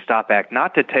introduced the STOP Act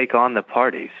not to take on the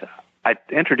parties. I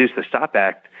introduced the STOP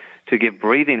Act to give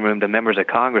breathing room to members of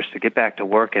Congress to get back to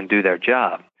work and do their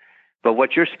job. But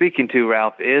what you're speaking to,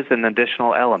 Ralph, is an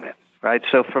additional element, right?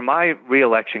 So for my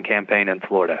reelection campaign in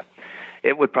Florida,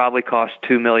 it would probably cost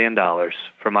 $2 million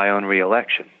for my own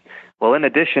reelection. Well, in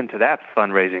addition to that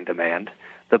fundraising demand,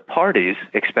 the parties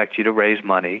expect you to raise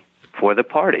money for the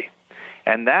party.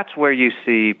 And that's where you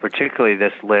see particularly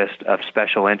this list of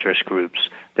special interest groups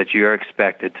that you're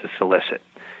expected to solicit.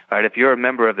 All right, if you're a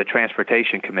member of the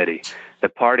Transportation Committee, the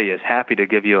party is happy to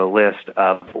give you a list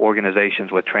of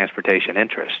organizations with transportation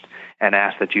interest and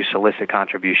ask that you solicit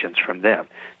contributions from them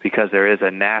because there is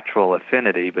a natural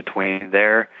affinity between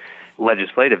their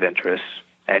legislative interests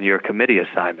and your committee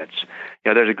assignments.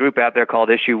 You know, there's a group out there called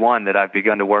Issue 1 that I've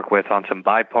begun to work with on some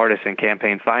bipartisan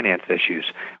campaign finance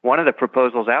issues. One of the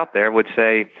proposals out there would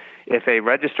say if a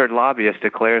registered lobbyist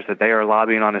declares that they are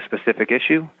lobbying on a specific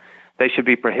issue, they should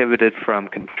be prohibited from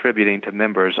contributing to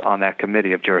members on that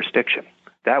committee of jurisdiction.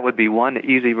 That would be one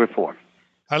easy reform.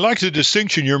 I like the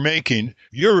distinction you're making.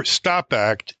 Your STOP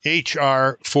Act,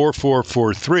 H.R.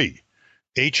 4443,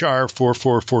 H.R.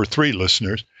 4443,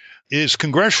 listeners, is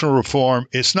congressional reform.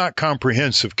 It's not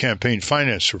comprehensive campaign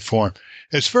finance reform.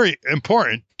 It's very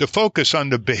important to focus on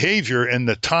the behavior and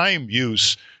the time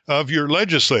use of your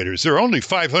legislators. There are only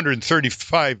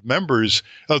 535 members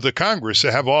of the Congress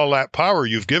that have all that power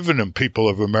you've given them, people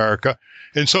of America.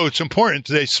 And so it's important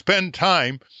they spend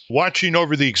time watching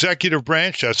over the executive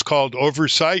branch. That's called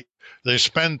oversight. They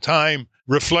spend time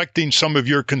reflecting some of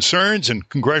your concerns in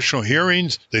congressional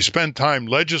hearings. They spend time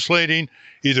legislating,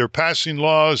 either passing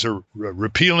laws or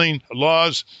repealing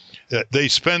laws. They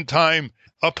spend time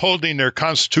upholding their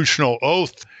constitutional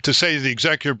oath to say to the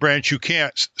executive branch, you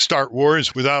can't start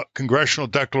wars without congressional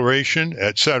declaration,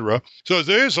 etc. So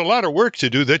there is a lot of work to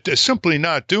do that they're simply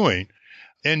not doing.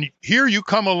 And here you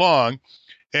come along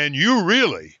and you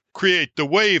really create the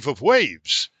wave of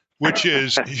waves, which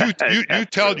is you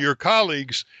tell your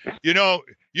colleagues, you know,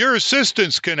 your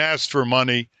assistants can ask for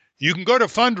money. You can go to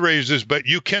fundraisers, but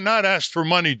you cannot ask for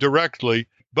money directly.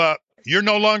 But you're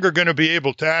no longer going to be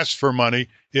able to ask for money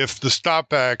if the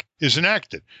STOP Act is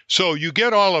enacted. So you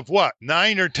get all of what,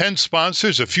 9 or 10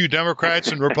 sponsors, a few Democrats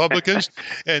and Republicans,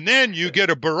 and then you get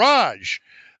a barrage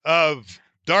of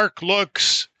dark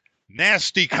looks,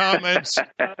 nasty comments,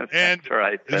 and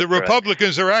the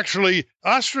Republicans are actually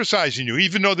ostracizing you,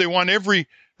 even though they want every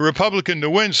Republican to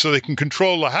win so they can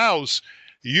control the House.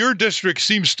 Your district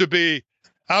seems to be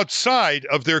outside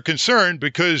of their concern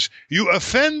because you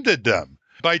offended them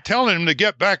by telling them to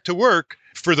get back to work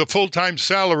for the full-time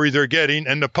salary they're getting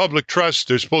and the public trust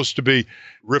they're supposed to be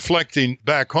reflecting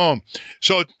back home.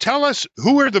 So tell us,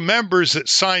 who are the members that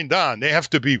signed on? They have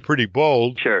to be pretty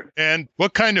bold. Sure. And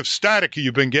what kind of static have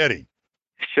you been getting?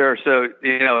 Sure. So,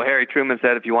 Harry Truman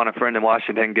said, if you want a friend in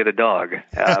Washington, get a dog.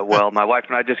 Well, my wife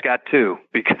and I just got 2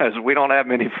 because we don't have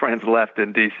many friends left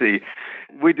in D.C.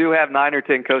 We do have 9 or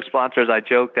 10 co-sponsors. I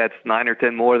joke that's 9 or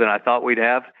 10 more than I thought we'd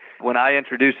have. When I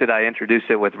introduced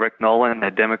it with Rick Nolan,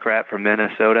 a Democrat from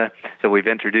Minnesota. So we've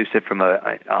introduced it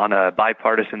on a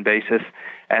bipartisan basis.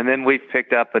 And then we've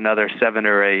picked up another 7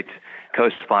 or 8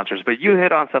 co-sponsors. But you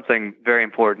hit on something very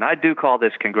important. I do call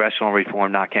this congressional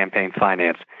reform, not campaign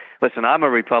finance. Listen, I'm a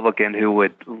Republican who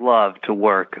would love to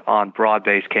work on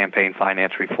broad-based campaign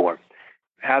finance reform.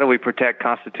 How do we protect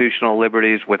constitutional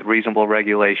liberties with reasonable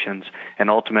regulations and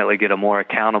ultimately get a more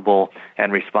accountable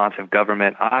and responsive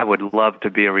government? I would love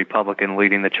to be a Republican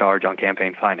leading the charge on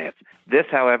campaign finance. This,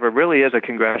 however, really is a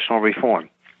congressional reform.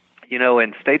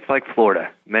 In states like Florida,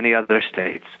 many other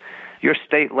states, your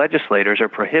state legislators are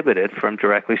prohibited from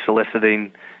directly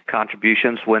soliciting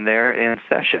contributions when they're in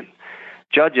session.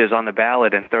 Judges on the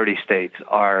ballot in 30 states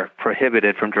are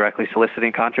prohibited from directly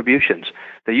soliciting contributions.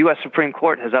 The U.S. Supreme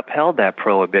Court has upheld that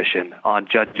prohibition on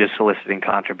judges soliciting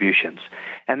contributions.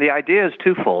 And the idea is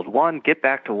twofold. 1, get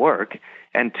back to work,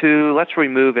 and 2, let's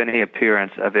remove any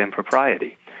appearance of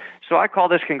impropriety. So I call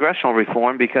this congressional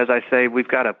reform because I say we've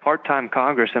got a part-time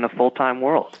Congress in a full-time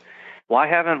world. Why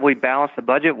haven't we balanced the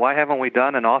budget? Why haven't we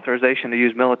done an authorization to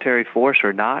use military force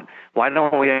or not? Why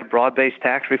don't we have broad-based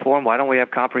tax reform? Why don't we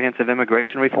have comprehensive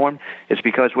immigration reform? It's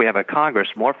because we have a Congress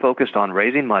more focused on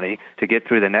raising money to get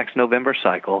through the next November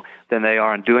cycle than they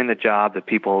are on doing the job that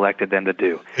people elected them to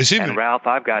do. And Ralph,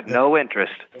 I've got no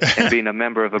interest in being a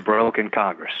member of a broken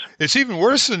Congress. It's even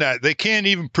worse than that. They can't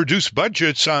even produce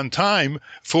budgets on time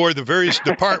for the various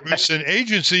departments and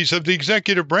agencies of the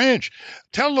executive branch.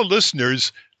 Tell the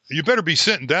listeners, you better be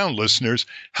sitting down, listeners,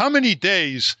 how many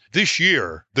days this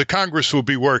year the Congress will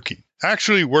be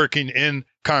actually working in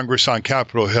Congress on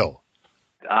Capitol Hill?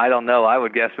 I don't know. I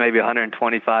would guess maybe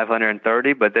 125,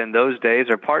 130, but then those days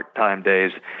are part-time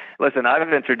days. Listen,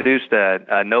 I've introduced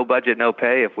a no budget, no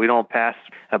pay. If we don't pass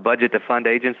a budget to fund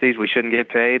agencies, we shouldn't get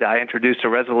paid. I introduced a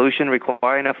resolution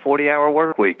requiring a 40-hour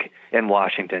work week in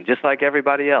Washington, just like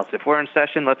everybody else. If we're in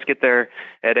session, let's get there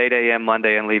at 8 a.m.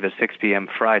 Monday and leave at 6 p.m.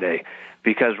 Friday.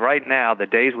 Because right now, the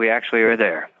days we actually are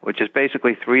there, which is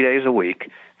basically 3 days a week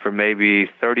for maybe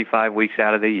 35 weeks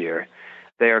out of the year,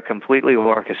 they are completely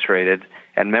orchestrated,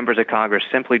 and members of Congress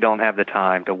simply don't have the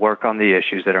time to work on the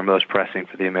issues that are most pressing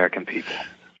for the American people.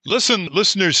 Listen,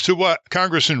 listeners, to what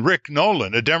Congressman Rick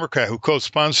Nolan, a Democrat who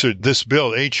co-sponsored this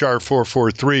bill, H.R.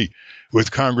 443,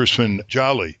 with Congressman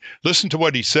Jolly. Listen to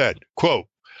what he said. Quote,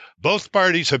 both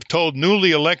parties have told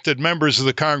newly elected members of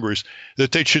the Congress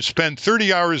that they should spend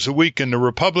 30 hours a week in the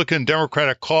Republican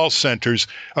Democratic call centers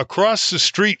across the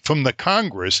street from the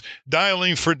Congress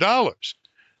dialing for dollars.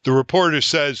 The reporter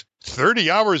says,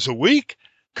 30 hours a week?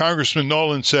 Congressman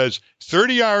Nolan says,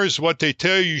 30 hours is what they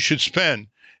tell you should spend,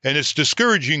 and it's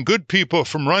discouraging good people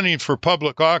from running for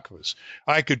public office.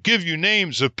 I could give you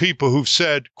names of people who've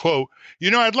said, quote,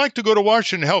 I'd like to go to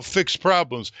Washington and help fix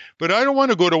problems, but I don't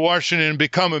want to go to Washington and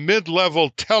become a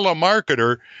mid-level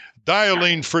telemarketer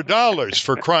dialing for dollars,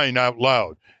 for crying out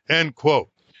loud, end quote.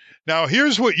 Now,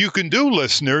 here's what you can do,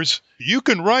 listeners. You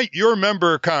can write your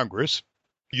member of Congress.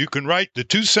 You can write the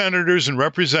 2 senators and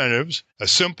representatives a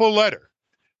simple letter,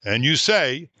 and you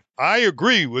say, I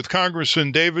agree with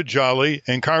Congressman David Jolly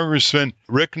and Congressman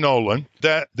Rick Nolan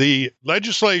that the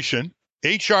legislation,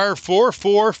 H.R.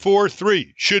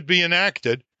 4443, should be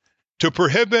enacted to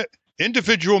prohibit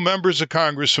individual members of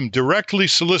Congress from directly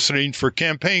soliciting for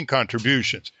campaign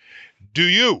contributions. Do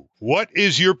you? What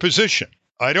is your position?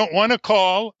 I don't want a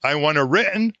call. I want a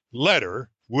written letter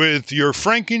with your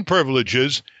franking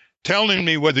privileges telling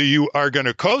me whether you are going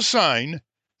to co-sign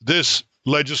this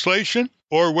legislation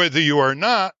or whether you are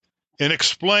not, and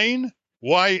explain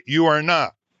why you are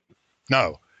not.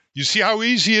 Now, you see how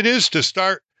easy it is to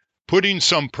start putting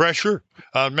some pressure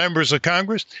on members of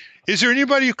Congress? Is there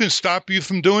anybody who can stop you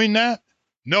from doing that?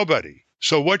 Nobody.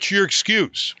 So what's your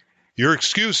excuse? Your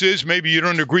excuse is maybe you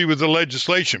don't agree with the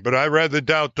legislation, but I rather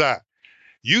doubt that.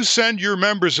 You send your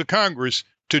members of Congress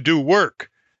to do work,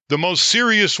 the most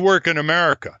serious work in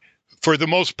America, for the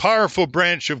most powerful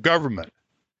branch of government,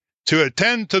 to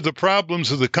attend to the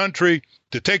problems of the country,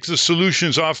 to take the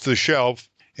solutions off the shelf.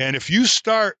 And if you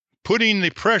start putting the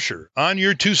pressure on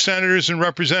your 2 senators and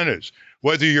representatives,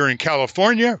 whether you're in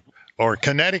California or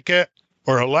Connecticut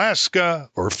or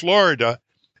Alaska or Florida,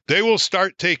 they will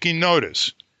start taking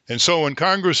notice. And so when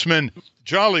Congressman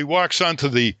Jolly walks onto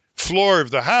the floor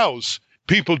of the House,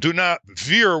 people do not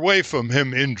veer away from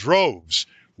him in droves,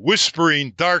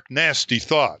 whispering dark, nasty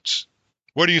thoughts.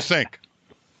 What do you think?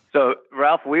 So,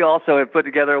 Ralph, we also have put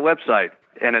together a website,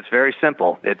 and it's very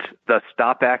simple. It's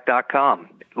thestopact.com.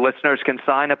 Listeners can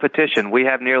sign a petition. We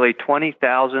have nearly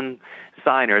 20,000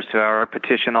 signers to our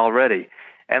petition already.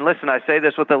 And listen, I say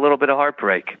this with a little bit of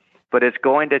heartbreak, but it's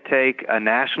going to take a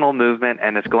national movement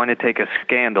and it's going to take a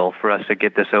scandal for us to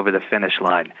get this over the finish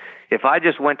line. If I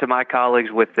just went to my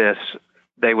colleagues with this,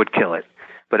 they would kill it.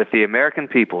 But if the American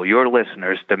people, your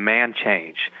listeners, demand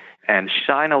change and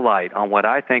shine a light on what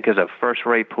I think is a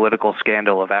first-rate political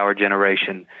scandal of our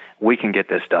generation, we can get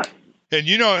this done. And,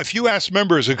 you know, if you ask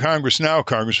members of Congress now,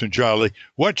 Congressman Jolly,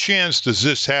 what chance does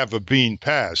this have of being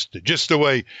passed? Just the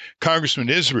way Congressman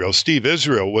Steve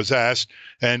Israel, was asked,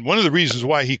 and one of the reasons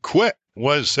why he quit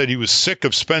was that he was sick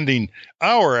of spending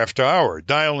hour after hour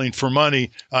dialing for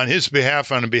money on his behalf,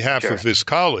 on behalf of his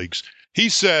colleagues. He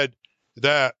said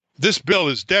that this bill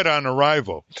is dead on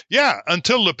arrival. Yeah,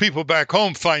 until the people back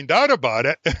home find out about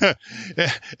it,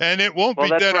 and it won't be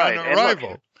dead on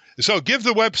arrival. So give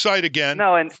the website again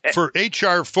for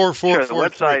HR 4443.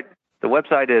 Sure, the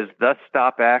website is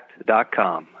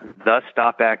thestopact.com,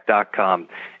 thestopact.com.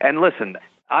 And listen,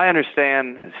 I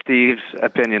understand Steve's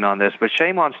opinion on this, but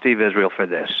shame on Steve Israel for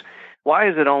this. Why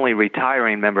is it only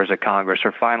retiring members of Congress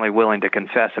are finally willing to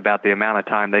confess about the amount of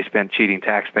time they spent cheating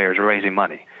taxpayers raising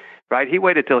money? Right? He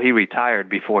waited till he retired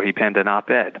before he penned an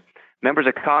op-ed. Members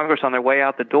of Congress on their way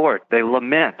out the door, they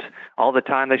lament all the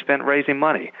time they spent raising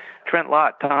money. Trent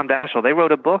Lott, Tom Daschle, they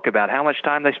wrote a book about how much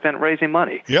time they spent raising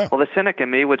money. Yeah. Well, the cynic in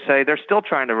me would say they're still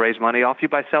trying to raise money off you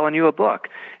by selling you a book,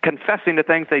 confessing to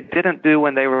things they didn't do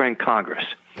when they were in Congress.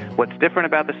 What's different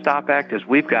about the STOP Act is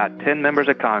we've got 10 members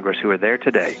of Congress who are there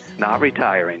today, not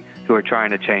retiring, who are trying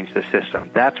to change the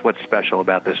system. That's what's special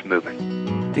about this movement.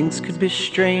 Things could be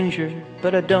stranger,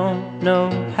 but I don't know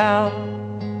how.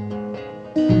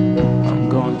 I'm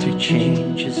going through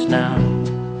changes now.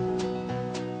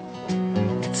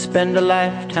 Could spend a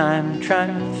lifetime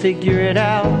trying to figure it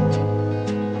out.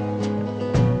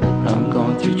 I'm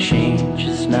going through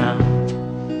changes now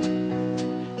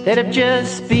that have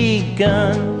just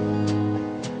begun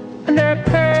under a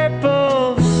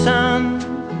purple sun.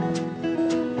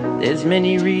 There's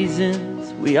many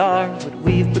reasons we are what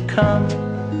we've become.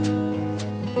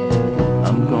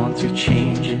 I'm going through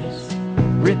changes,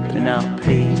 ripping out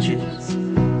pages.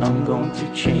 I'm going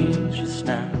through changes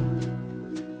now.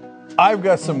 I've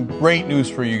got some great news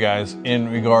for you guys in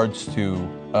regards to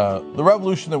the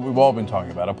revolution that we've all been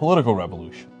talking about, a political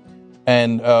revolution.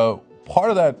 And part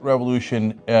of that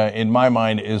revolution, in my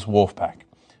mind, is Wolfpack.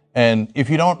 And if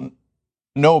you don't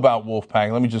know about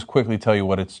Wolfpack, let me just quickly tell you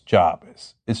what its job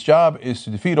is. Its job is to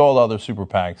defeat all other super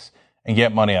PACs and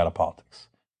get money out of politics.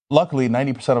 Luckily,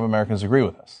 90% of Americans agree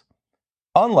with us.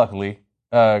 Unluckily,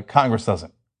 Congress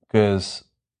doesn't, because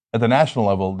at the national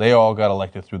level, they all got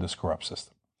elected through this corrupt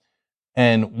system.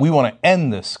 And we want to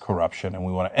end this corruption, and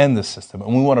we want to end this system,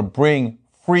 and we want to bring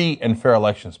free and fair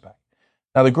elections back.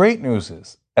 Now, the great news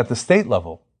is, at the state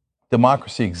level,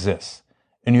 democracy exists,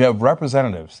 and you have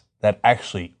representatives that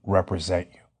actually represent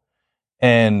you.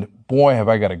 And boy, have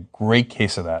I got a great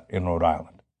case of that in Rhode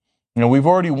Island. You know, we've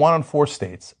already won in 4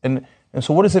 states, and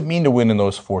so what does it mean to win in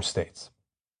those 4 states?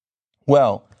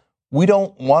 Well, we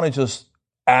don't want to just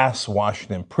ask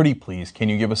Washington, pretty please, can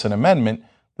you give us an amendment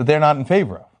that they're not in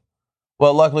favor of?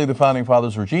 Well, luckily the Founding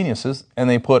Fathers were geniuses, and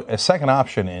they put a second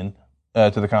option in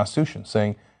to the Constitution,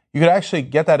 saying you could actually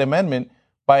get that amendment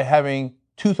by having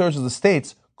 2/3 of the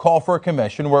states call for a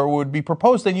convention where it would be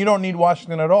proposed, and you don't need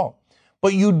Washington at all.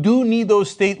 But you do need those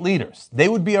state leaders. They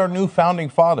would be our new Founding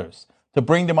Fathers to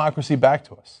bring democracy back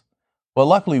to us. Well,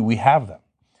 luckily, we have them.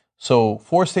 So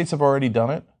 4 states have already done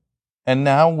it, and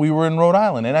now we were in Rhode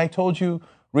Island. And I told you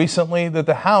recently that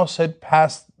the House had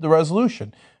passed the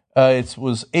resolution. It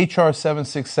was H.R.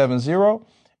 7670,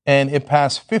 and it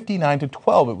passed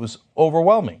 59-12. It was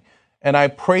overwhelming. And I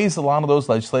praised a lot of those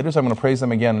legislators. I'm going to praise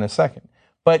them again in a second.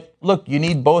 But look, you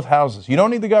need both houses. You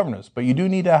don't need the governors, but you do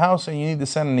need a House and you need the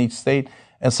Senate in each state.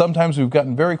 And sometimes we've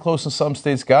gotten very close in some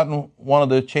states, gotten one of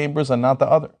the chambers and not the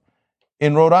other.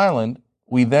 In Rhode Island,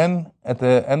 we then, at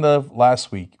the end of last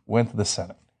week, went to the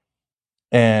Senate.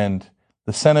 And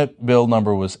the Senate bill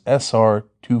number was SR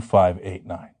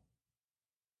 2589.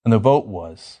 And the vote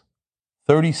was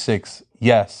 36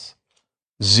 yes,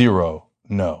 0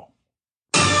 no.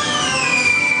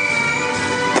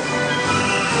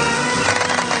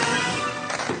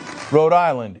 Rhode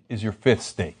Island is your 5th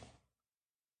state.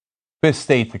 5th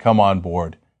state to come on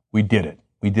board. We did it.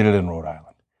 We did it in Rhode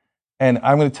Island. And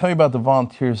I'm going to tell you about the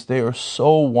volunteers. They are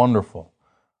so wonderful.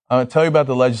 I'm going to tell you about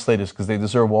the legislators because they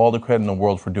deserve all the credit in the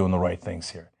world for doing the right things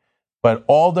here. But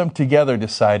all of them together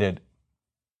decided,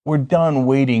 we're done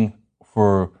waiting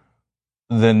for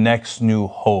the next new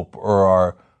hope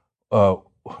or our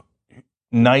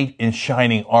knight in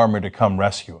shining armor to come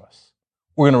rescue us.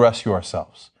 We're going to rescue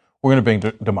ourselves. We're going to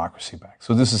bring democracy back.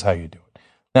 So this is how you do it.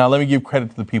 Now, let me give credit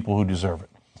to the people who deserve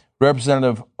it.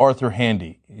 Representative Arthur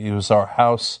Handy, he was our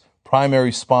House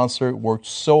primary sponsor, worked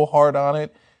so hard on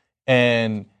it.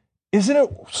 And isn't it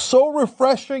so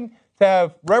refreshing to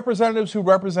have representatives who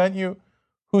represent you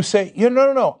who say,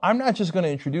 no, I'm not just going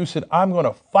to introduce it. I'm going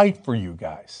to fight for you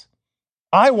guys.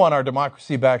 I want our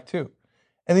democracy back too.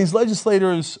 And these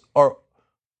legislators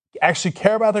actually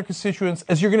care about their constituents,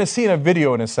 as you're going to see in a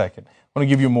video in a second. I want to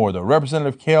give you more, though.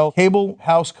 Representative Cale Cable,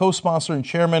 House co-sponsor and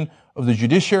chairman of the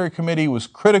Judiciary Committee, was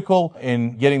critical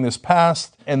in getting this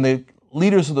passed. And the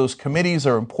leaders of those committees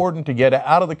are important to get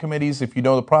out of the committees if you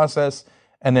know the process,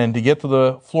 and then to get to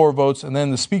the floor votes. And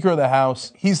then the Speaker of the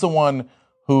House, he's the one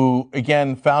who,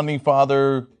 again, founding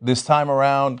father this time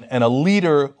around, and a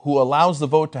leader who allows the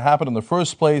vote to happen in the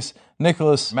first place,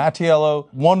 Nicholas Mattiello.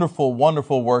 Wonderful,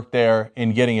 wonderful work there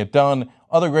in getting it done.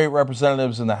 Other great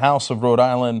representatives in the House of Rhode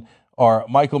Island are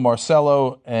Michael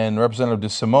Marcello and Representative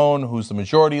DeSimone, who's the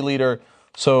majority leader.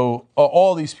 So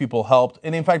all these people helped.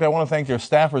 And in fact, I want to thank their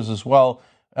staffers as well,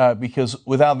 because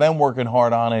without them working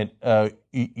hard on it,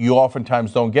 you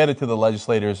oftentimes don't get it to the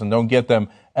legislators and don't get them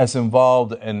as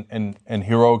involved and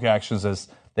heroic actions as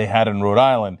they had in Rhode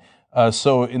Island.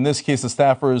 So in this case, the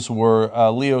staffers were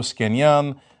Leo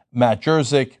Scanyan, Matt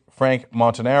Jerzyk, Frank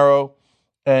Montanaro.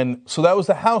 And so that was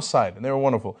the House side, and they were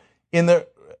wonderful. In the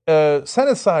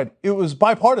Senate side, it was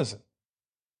bipartisan.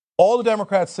 All the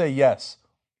Democrats say yes.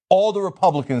 All the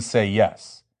Republicans say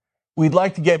yes. We'd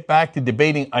like to get back to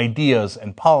debating ideas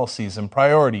and policies and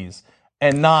priorities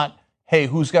and not, hey,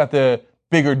 who's got the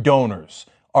bigger donors?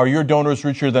 Are your donors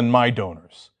richer than my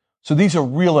donors? So these are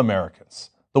real Americans,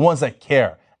 the ones that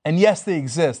care. And yes, they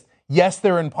exist. Yes,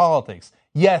 they're in politics.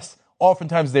 Yes,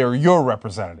 oftentimes they are your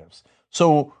representatives.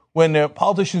 So when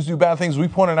politicians do bad things, we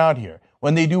point it out here.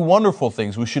 When they do wonderful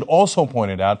things, we should also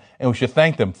point it out, and we should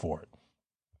thank them for it.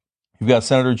 You've got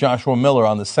Senator Joshua Miller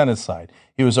on the Senate side.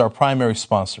 He was our primary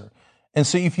sponsor. And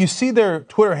so if you see their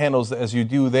Twitter handles as you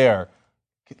do there,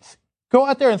 go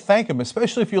out there and thank them,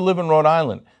 especially if you live in Rhode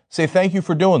Island. Say thank you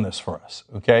for doing this for us,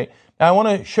 okay? Now I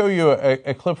want to show you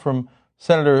a clip from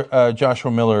Senator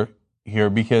Joshua Miller here,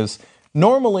 because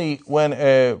normally when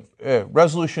a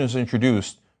resolution is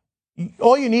introduced,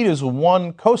 all you need is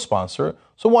one co-sponsor.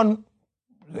 So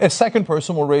a second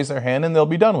person will raise their hand and they'll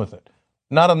be done with it.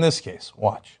 Not in this case.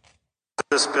 Watch.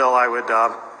 This bill, I would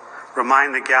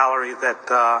remind the gallery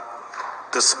that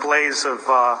displays of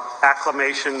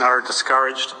acclamation are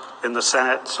discouraged in the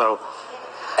Senate. So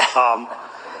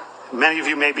many of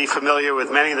you may be familiar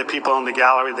with many of the people in the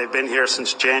gallery. They've been here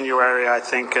since January, I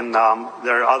think, and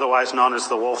they're otherwise known as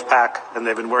the Wolf Pack, and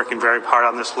they've been working very hard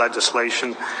on this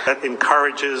legislation that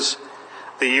encourages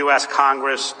the U.S.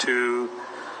 Congress to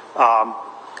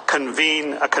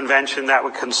convene a convention that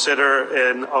would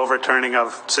consider an overturning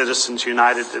of Citizens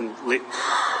United and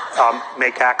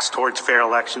make acts towards fair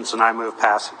elections, and I move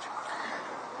passage.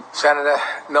 Senator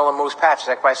Miller moves passage.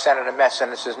 Second by Senator Metz,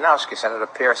 Senator Cisnowski, Senator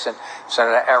Pearson,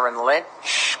 Senator Erin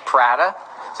Lynch, Prada,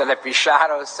 Senator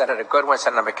Pichardo, Senator Goodwin,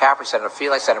 Senator McCaffrey, Senator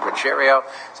Felix, Senator Ruggiero,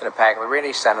 Senator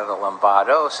Pagliarini, Senator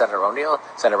Lombardo, Senator O'Neill,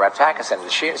 Senator Raptaka, Senator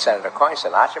Sheehan, Senator Coyne,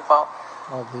 Senator Archambault,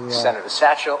 Senator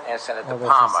Satchel, and Senator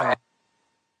Palmer.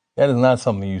 That is not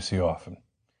something you see often.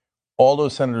 All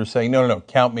those senators saying, no,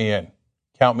 count me in.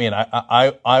 Count me in.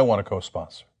 I want to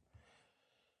co-sponsor.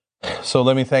 So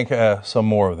let me thank some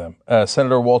more of them.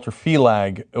 Senator Walter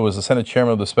Felag was the Senate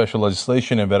chairman of the Special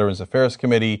Legislation and Veterans Affairs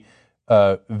Committee.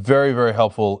 Very, very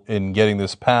helpful in getting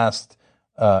this passed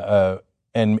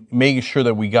and making sure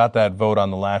that we got that vote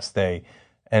on the last day.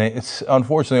 And it's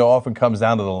unfortunately often comes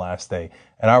down to the last day.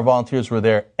 And our volunteers were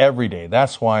there every day.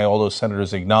 That's why all those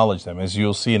senators acknowledge them, as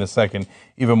you'll see in a second,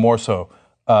 even more so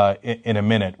in a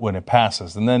minute when it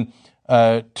passes. And then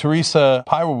Teresa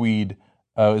Pyraweed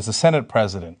is the Senate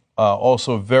president,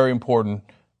 also very important.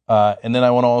 And then I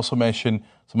want to also mention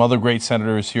some other great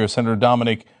senators here. Senator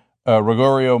Dominic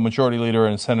Gregorio, majority leader,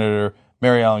 and Senator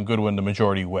Mary Ellen Goodwin, the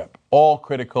majority whip. All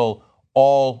critical,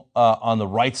 all on the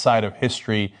right side of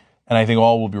history. And I think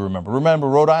all will be remembered. Remember,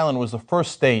 Rhode Island was the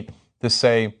first state to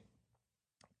say,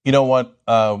 you know what,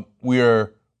 we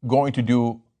are going to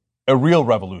do a real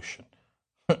revolution.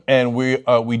 And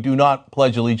we do not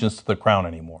pledge allegiance to the crown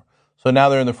anymore. So now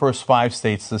they're in the first 5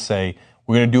 states to say,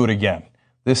 we're going to do it again.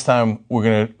 This time, we're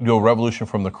going to do a revolution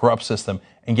from the corrupt system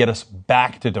and get us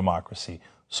back to democracy.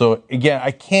 So again,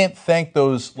 I can't thank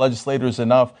those legislators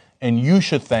enough, and you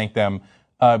should thank them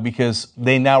because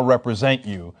they now represent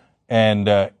you. And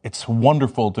it's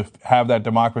wonderful to have that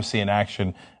democracy in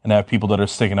action and have people that are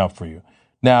sticking up for you.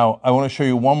 Now, I want to show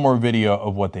you one more video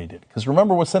of what they did. Because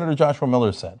remember what Senator Joshua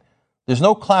Miller said. There's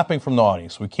no clapping from the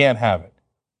audience. We can't have it.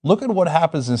 Look at what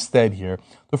happens instead here.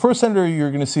 The first senator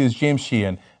you're going to see is James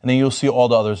Sheehan, and then you'll see all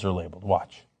the others are labeled.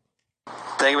 Watch.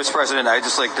 Thank you, Mr. President. I'd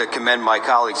just like to commend my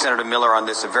colleague, Senator Miller, on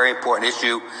this, a very important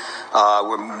issue.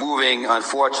 We're moving,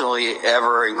 unfortunately,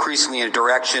 ever increasingly in a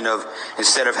direction of,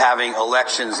 instead of having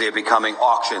elections, they're becoming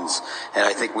auctions. And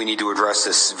I think we need to address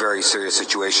this very serious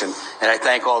situation. And I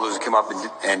thank all those who came up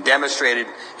and demonstrated.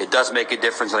 It does make a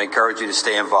difference, and I encourage you to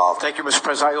stay involved. Thank you, Mr.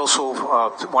 President. I also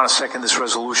want to second this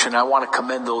resolution. I want to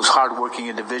commend those hardworking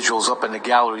individuals up in the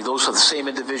gallery. Those are the same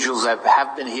individuals that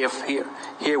have been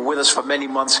here with us for many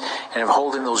months and have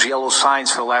holding those yellow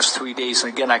signs for the last 3 days.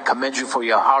 And again, I commend you for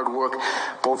your hard work,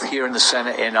 both here in the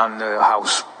Senate and on the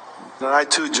House. And I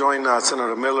too join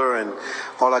Senator Miller and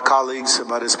all our colleagues,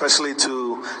 but especially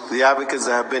to the advocates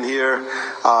that have been here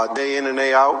day in and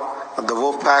day out. The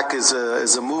Wolfpack is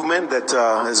a movement that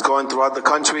is going throughout the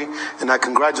country, and I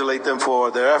congratulate them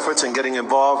for their efforts in getting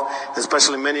involved,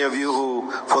 especially many of you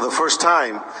who, for the first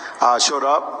time, showed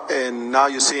up, and now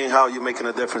you're seeing how you're making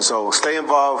a difference. So stay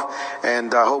involved,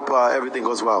 and I hope everything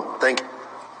goes well. Thank you.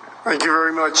 Thank you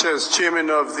very much. As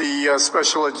chairman of the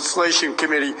Special Legislation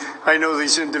Committee, I know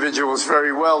these individuals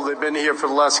very well. They've been here for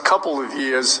the last couple of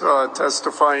years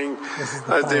testifying.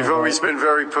 They've always been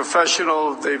very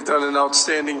professional. They've done an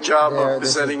outstanding job of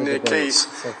presenting their case.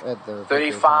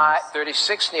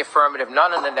 36 in the affirmative,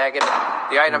 none in the negative.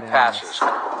 The item passes.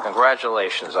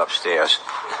 Congratulations upstairs.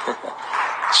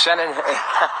 Senate.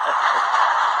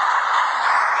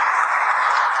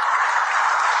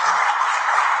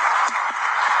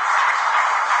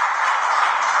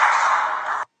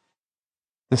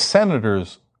 The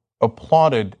senators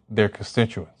applauded their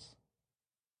constituents.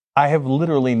 I have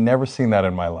literally never seen that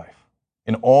in my life,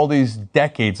 in all these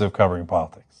decades of covering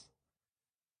politics.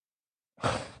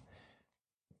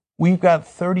 We've got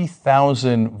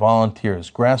 30,000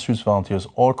 volunteers, grassroots volunteers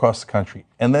all across the country,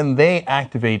 and then they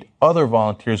activate other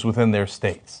volunteers within their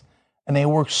states. And they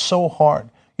work so hard.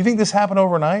 You think this happened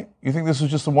overnight? You think this was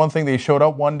just the one thing they showed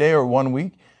up one day or 1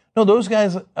 week? No, those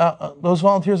guys, those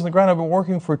volunteers on the ground have been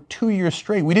working for 2 years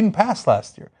straight. We didn't pass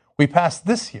last year. We passed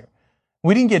this year.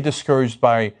 We didn't get discouraged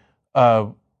by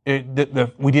we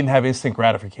didn't have instant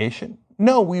gratification.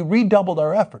 No, we redoubled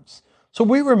our efforts. So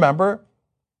we remember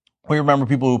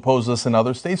people who opposed us in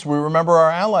other states. We remember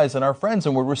our allies and our friends,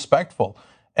 and we're respectful.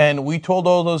 And we told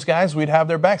all those guys we'd have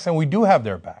their backs, and we do have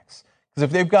their backs. Because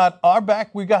if they've got our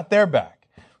back, we got their back.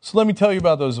 So let me tell you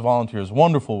about those volunteers,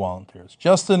 wonderful volunteers.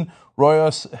 Justin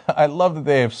Royos, I love that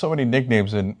they have so many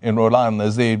nicknames in Rhode Island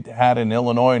as they had in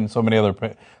Illinois and so many other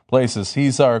places.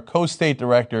 He's our co-state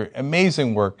director,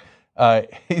 amazing work.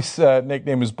 His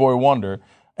nickname is Boy Wonder.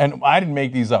 And I didn't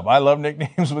make these up. I love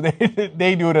nicknames, but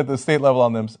they do it at the state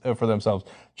level for themselves.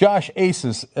 Josh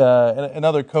Aces,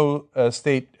 another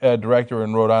co-state director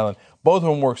in Rhode Island. Both of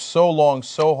them work so long,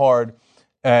 so hard.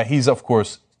 He's, of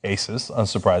course, Aces,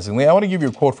 unsurprisingly. I want to give you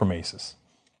a quote from Aces.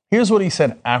 Here's what he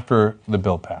said after the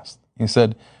bill passed. He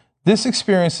said, "This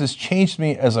experience has changed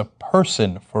me as a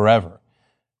person forever.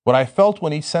 What I felt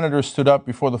when each senator stood up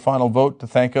before the final vote to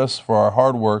thank us for our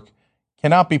hard work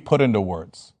cannot be put into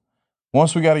words.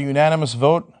 Once we got a unanimous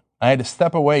vote, I had to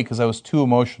step away because I was too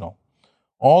emotional.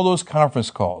 All those conference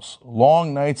calls,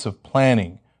 long nights of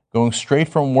planning, going straight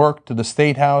from work to the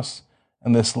State House,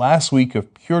 and this last week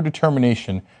of pure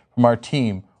determination from our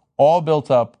team all built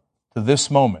up to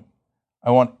this moment. I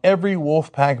want every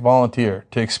Wolfpack volunteer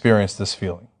to experience this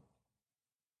feeling."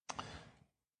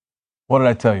 What did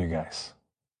I tell you guys?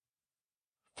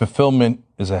 Fulfillment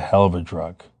is a hell of a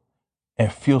drug. And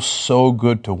it feels so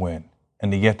good to win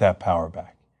and to get that power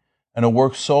back. And to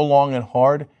work so long and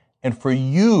hard. And for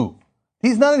you,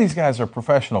 none of these guys are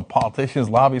professional politicians,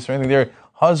 lobbyists, or anything. They're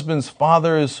husbands,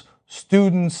 fathers,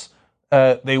 students.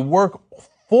 They work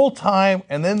full time,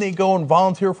 and then they go and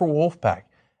volunteer for Wolfpack.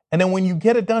 And then when you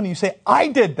get it done, you say, I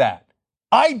did that.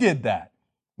 I did that.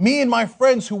 Me and my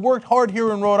friends who worked hard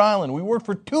here in Rhode Island, we worked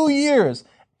for 2 years,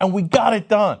 and we got it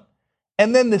done.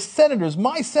 And then the senators,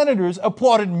 my senators,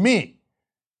 applauded me.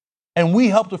 And we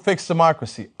helped to fix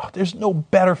democracy. Oh, there's no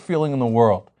better feeling in the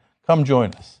world. Come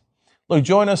join us. Look,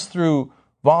 join us through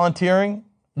volunteering.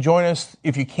 Join us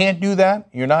if you can't do that,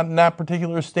 you're not in that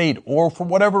particular state, or for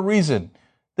whatever reason,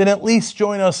 then at least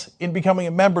join us in becoming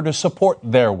a member to support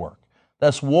their work.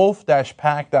 That's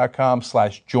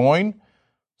wolf-pack.com/join.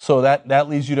 So that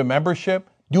leads you to membership.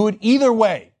 Do it either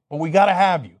way, but we got to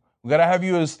have you. We got to have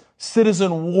you as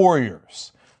citizen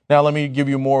warriors. Now, let me give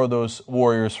you more of those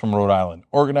warriors from Rhode Island.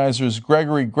 Organizers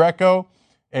Gregory Greco,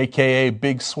 a.k.a.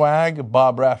 Big Swag,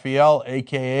 Bob Raphael,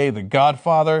 a.k.a. The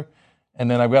Godfather,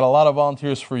 and then I've got a lot of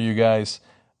volunteers for you guys.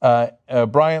 Bryant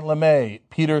LeMay,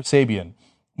 Peter Sabian,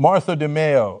 Martha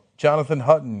DeMeo, Jonathan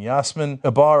Hutton, Yasmin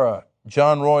Ibarra,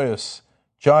 John Royas,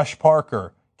 Josh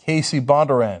Parker, Casey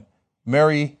Bondurant,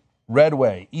 Mary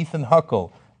Redway, Ethan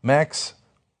Huckle, Max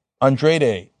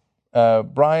Andrade,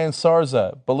 Brian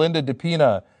Sarza, Belinda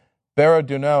DePina, Vera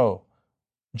Duneau,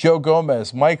 Joe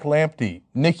Gomez, Mike Lamptey,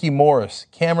 Nikki Morris,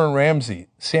 Cameron Ramsey,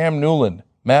 Sam Newland,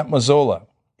 Matt Mazzola.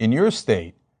 In your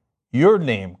state, your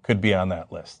name could be on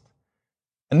that list.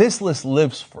 And this list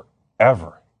lives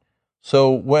forever.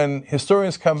 So when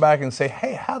historians come back and say,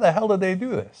 hey, how the hell did they do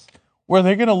this? Where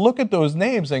they're going to look at those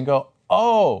names and go,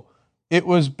 oh, it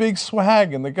was Big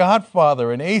Swag and The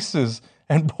Godfather and Aces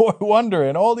and Boy Wonder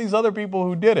and all these other people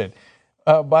who did it.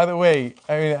 By the way,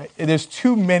 I mean, there's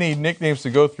too many nicknames to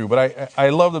go through, but I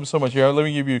love them so much here. Let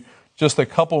me give you just a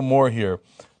couple more here.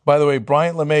 By the way,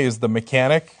 Bryant LeMay is the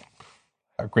mechanic.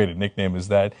 How great a nickname is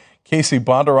that? Casey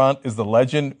Bondurant is the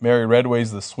legend. Mary Redway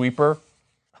is the sweeper.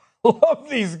 Love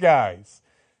these guys.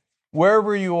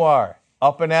 Wherever you are,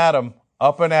 up and at 'em,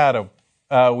 up and at 'em.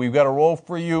 We've got a role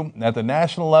for you at the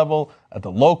national level, at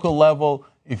the local level.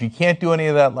 If you can't do any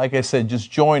of that, like I said,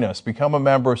 just join us. Become a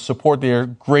member. Support their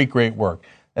great, great work.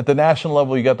 At the national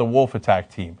level, you got the Wolf Attack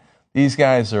team. These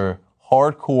guys are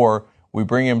hardcore. We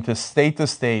bring them to state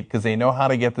because they know how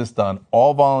to get this done.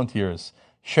 All volunteers.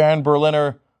 Sharon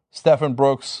Berliner, Stephen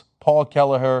Brooks, Paul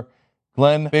Kelleher,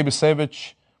 Glenn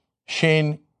Babasevich,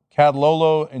 Shane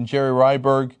Cadlolo, and Jerry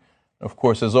Ryberg. Of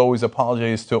course, as always,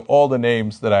 apologies to all the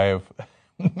names that I have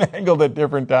mangled at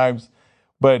different times.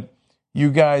 But you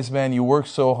guys, man, you work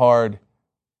so hard.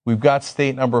 We've got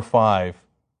state number 5.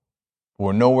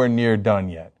 We're nowhere near done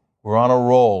yet. We're on a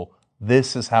roll.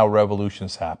 This is how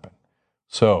revolutions happen.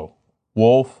 So,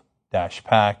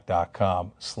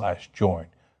 wolf-pack.com/join.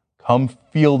 Come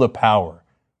feel the power.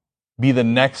 Be the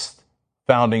next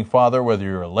founding father, whether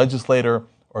you're a legislator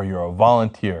or you're a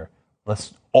volunteer.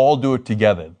 Let's all do it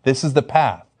together. This is the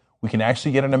path. We can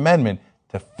actually get an amendment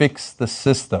to fix the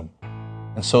system.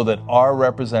 And so that our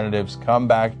representatives come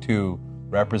back to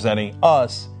representing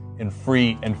us in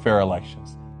free and fair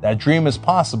elections. That dream is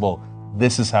possible.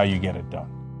 This is how you get it done.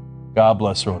 God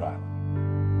bless Rhode Island.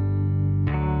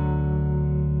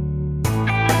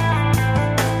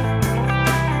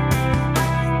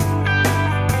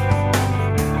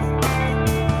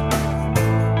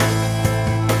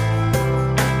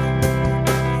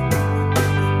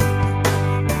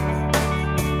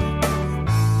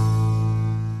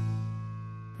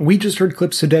 We just heard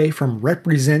clips today from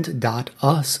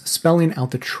Represent.us spelling out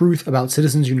the truth about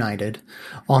Citizens United.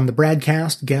 On the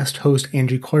broadcast, guest host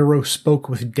Angie Coiro spoke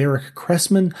with Derek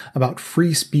Cressman about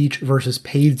free speech versus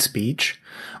paid speech.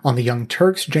 On the Young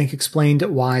Turks, Cenk explained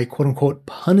why, quote-unquote,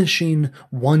 punishing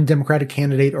one Democratic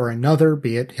candidate or another,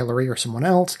 be it Hillary or someone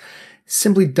else,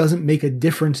 simply doesn't make a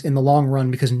difference in the long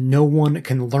run because no one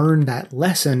can learn that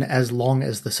lesson as long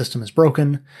as the system is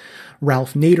broken.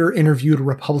 Ralph Nader interviewed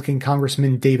Republican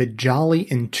Congressman David Jolly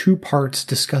in 2 parts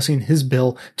discussing his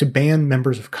bill to ban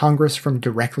members of Congress from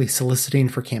directly soliciting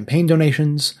for campaign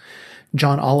donations.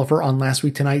 John Oliver on Last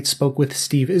Week Tonight spoke with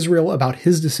Steve Israel about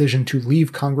his decision to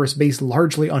leave Congress based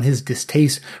largely on his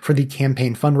distaste for the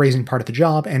campaign fundraising part of the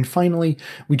job. And finally,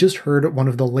 we just heard one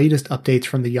of the latest updates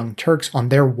from the Young Turks on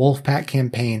their Wolfpack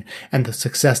campaign and the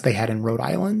success they had in Rhode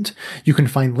Island. You can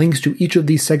find links to each of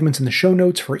these segments in the show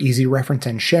notes for easy reference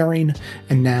and sharing.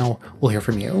 And now we'll hear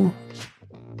from you.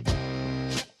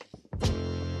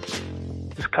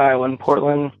 This is Kyle in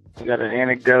Portland. I got an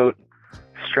anecdote.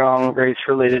 Strong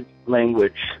race-related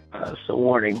language, so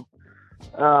warning.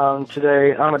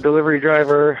 Today, I'm a delivery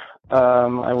driver.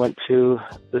 I went to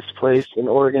this place in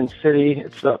Oregon City.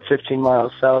 It's about 15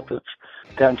 miles south of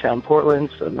downtown Portland,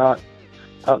 so not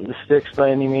out in the sticks by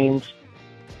any means.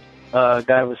 A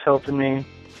guy was helping me.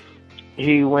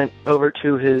 He went over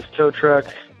to his tow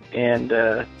truck and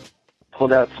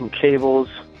pulled out some cables,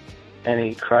 and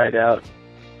he cried out,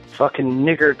 "Fucking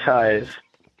nigger ties."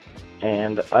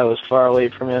 And I was far away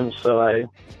from him, so I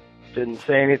didn't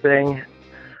say anything.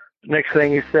 Next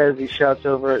thing he says, he shouts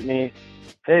over at me,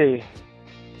 "Hey,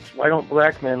 why don't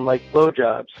black men like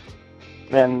blowjobs?"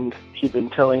 And he'd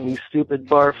been telling these stupid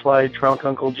barfly drunk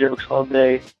uncle jokes all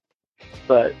day.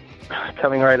 But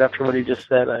coming right after what he just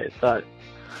said, I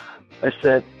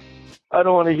said, "I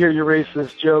don't want to hear your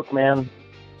racist joke, man."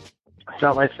 It's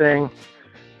not my thing.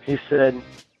 He said,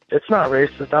 it's not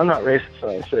racist. I'm not racist.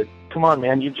 And I said, come on,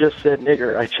 man, you just said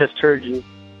nigger. I just heard you.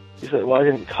 He said, well, I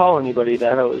didn't call anybody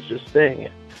that. I was just saying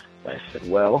it. I said,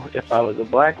 well, if I was a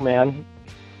black man,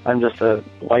 I'm just a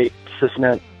white,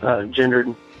 cisnet,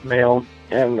 gendered male.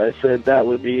 And I said, that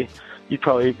would be, you'd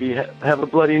probably have a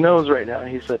bloody nose right now.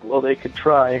 And he said, well, they could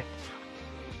try.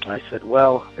 I said,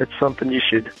 well, it's something you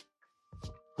should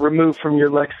remove from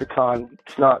your lexicon.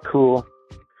 It's not cool.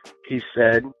 He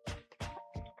said,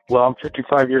 well, I'm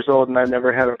 55 years old and I've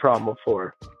never had a problem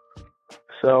before.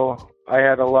 So I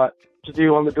had a lot to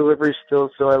do on the delivery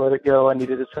still, so I let it go. I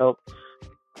needed his help.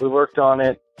 We worked on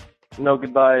it. No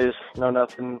goodbyes, no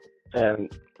nothing.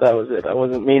 And that was it. I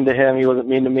wasn't mean to him. He wasn't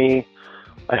mean to me.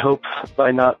 I hope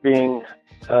by not being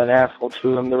an asshole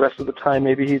to him the rest of the time,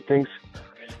 maybe he thinks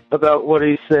about what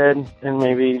he said and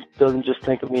maybe doesn't just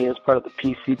think of me as part of the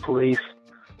PC police.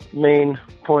 Main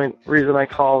point, reason I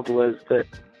called was that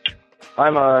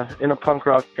I'm in a punk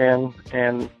rock band,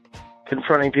 and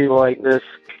confronting people like this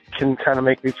can kind of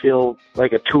make me feel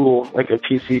like a tool, like a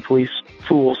PC police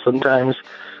fool sometimes.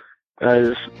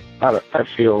 As I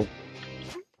feel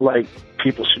like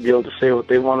people should be able to say what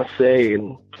they want to say,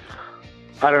 and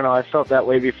I don't know, I felt that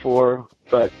way before,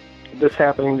 but this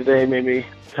happening today made me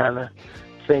kind of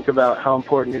think about how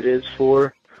important it is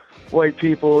for white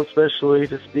people, especially,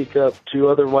 to speak up to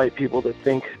other white people that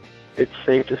think it's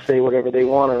safe to say whatever they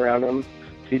want around them.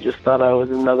 He just thought I was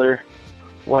another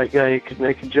white guy he could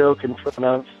make a joke in front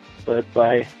of, but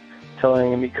by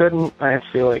telling him he couldn't, I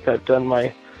feel like I've done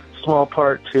my small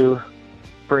part to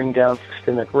bring down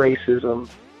systemic racism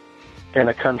in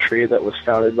a country that was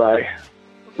founded by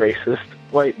racist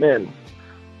white men.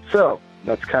 So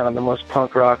that's kind of the most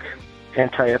punk rock,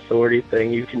 anti-authority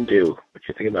thing you can do, what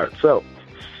you think about it. So,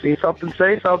 see something,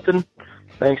 say something.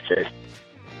 Thanks, Chase.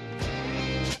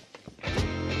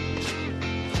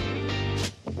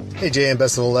 Hey Jay and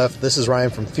Best of the Left, this is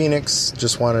Ryan from Phoenix.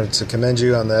 Just wanted to commend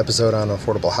you on the episode on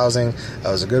affordable housing.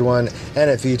 That was a good one, and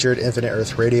it featured Infinite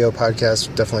Earth Radio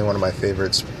podcast, definitely one of my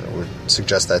favorites. I would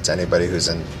suggest that to anybody who's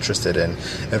interested in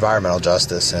environmental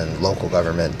justice and local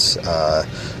government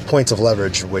points of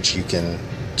leverage, which you can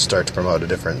start to promote a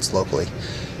difference locally.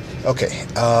 Okay,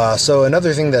 so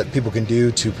another thing that people can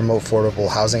do to promote affordable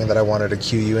housing that I wanted to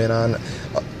cue you in on,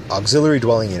 auxiliary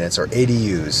dwelling units, or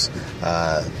ADUs.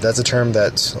 That's a term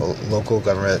that local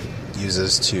government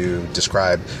uses to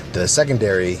describe the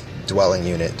secondary dwelling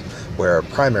unit, where a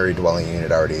primary dwelling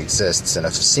unit already exists in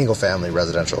a single-family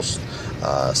residential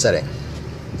setting.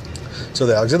 So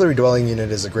the auxiliary dwelling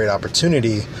unit is a great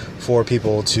opportunity for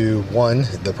people to, one,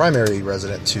 the primary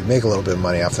resident, to make a little bit of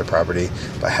money off their property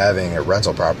by having a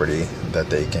rental property that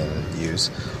they can use.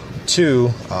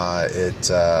 Two,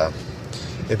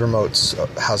 it promotes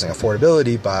housing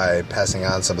affordability by passing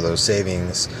on some of those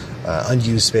savings,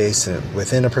 unused space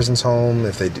within a person's home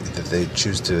if they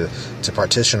choose to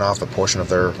partition off a portion of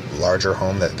their larger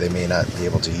home that they may not be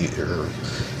able to use, or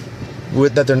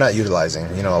that they're not utilizing.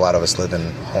 You know, a lot of us live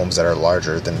in homes that are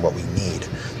larger than what we need.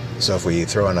 So if we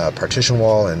throw in a partition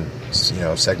wall and,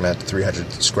 segment 300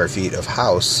 square feet of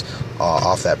house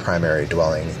off that primary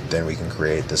dwelling, then we can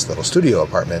create this little studio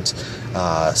apartment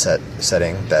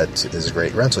setting that is a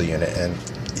great rental unit, and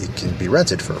it can be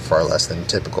rented for far less than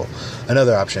typical.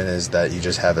 Another option is that you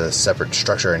just have a separate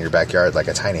structure in your backyard, like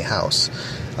a tiny house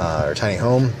or tiny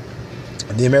home.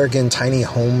 The American Tiny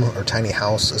Home or Tiny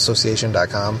House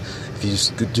Association.com, if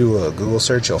you do a Google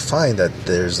search, you'll find that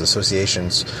there's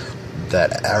associations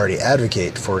that already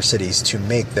advocate for cities to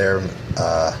make their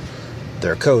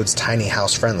codes tiny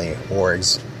house friendly or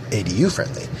ADU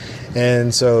friendly.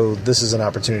 And so this is an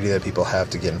opportunity that people have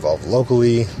to get involved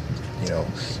locally.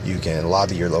 You can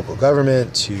lobby your local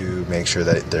government to make sure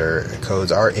that their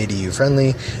codes are ADU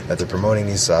friendly, that they're promoting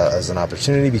these as an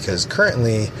opportunity, because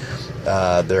currently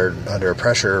they're under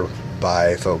pressure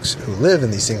by folks who live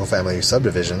in these single-family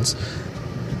subdivisions.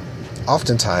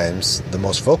 Oftentimes, the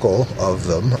most vocal of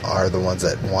them are the ones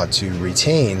that want to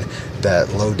retain that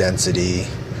low-density,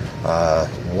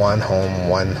 one home,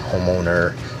 one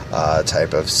homeowner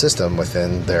type of system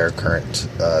within their current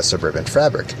suburban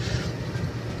fabric.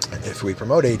 If we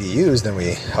promote ADUs, then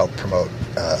we help promote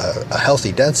a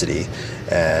healthy density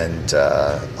and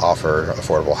offer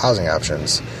affordable housing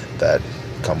options that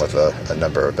come with a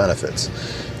number of benefits.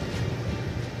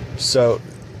 So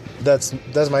that's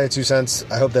my 2 cents.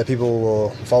 I hope that people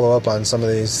will follow up on some of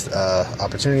these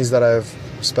opportunities that I've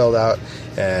spelled out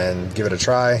and give it a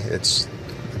try. It's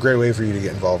a great way for you to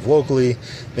get involved locally,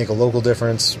 make a local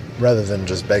difference, rather than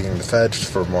just begging the Fed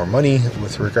for more money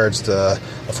with regards to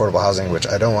affordable housing, which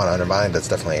I don't want to undermine. That's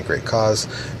definitely a great cause,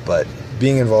 but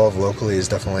being involved locally is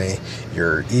definitely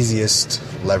your easiest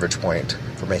leverage point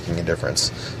for making a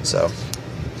difference. So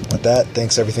with that,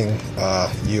 thanks everything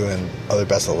you and other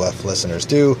Best of the Left listeners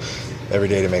do every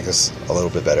day to make us a little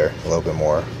bit better, a little bit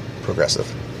more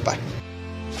progressive. Bye.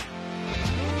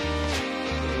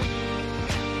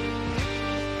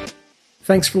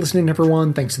 Thanks for listening,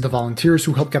 everyone. Thanks to the volunteers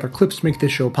who helped gather clips to make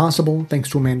this show possible. Thanks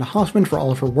to Amanda Hoffman for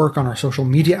all of her work on our social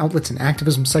media outlets and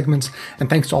activism segments. And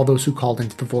thanks to all those who called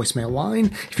into the voicemail line.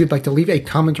 If you'd like to leave a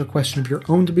comment or question of your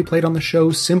own to be played on the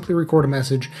show, simply record a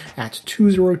message at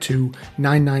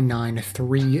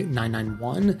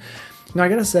 202-999-3991. Now, I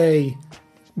gotta say,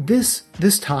 this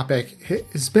topic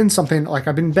has been something, like,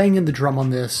 I've been banging the drum on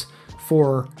this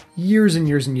for years and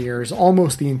years and years,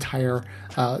 almost the entire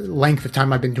length of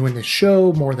time I've been doing this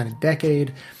show, more than a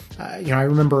decade. I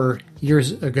remember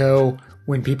years ago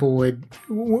when people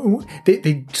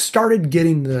they started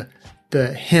getting the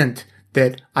hint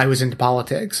that I was into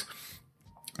politics,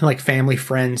 like family,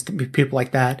 friends, people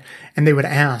like that, and they would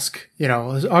ask,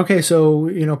 okay,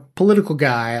 so, political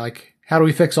guy, like, how do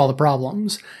we fix all the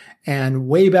problems? And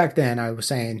way back then I was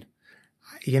saying,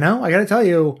 I gotta tell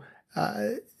you,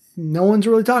 no one's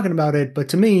really talking about it, but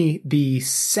to me, the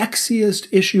sexiest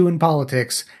issue in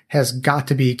politics has got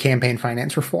to be campaign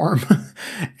finance reform.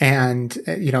 And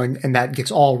that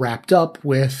gets all wrapped up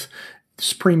with the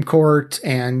Supreme Court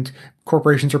and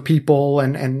corporations are people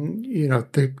and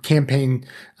the campaign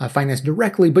finance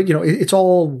directly. But, it's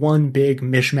all one big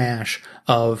mishmash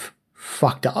of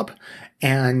fucked up.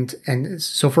 And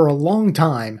so for a long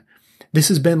time, this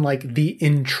has been like the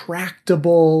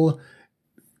intractable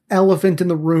elephant in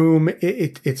the room.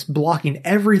 It's blocking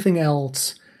everything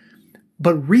else.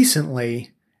 But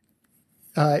recently,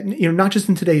 not just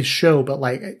in today's show, but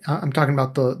like I'm talking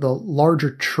about the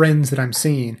larger trends that I'm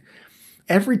seeing.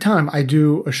 Every time I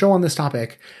do a show on this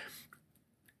topic,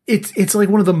 it's like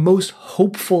one of the most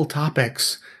hopeful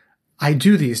topics I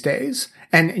do these days.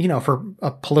 And, for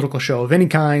a political show of any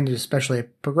kind, especially a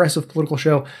progressive political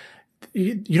show,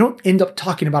 you don't end up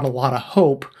talking about a lot of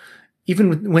hope,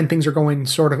 even when things are going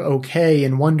sort of okay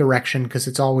in one direction, because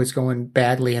it's always going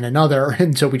badly in another.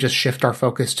 And so we just shift our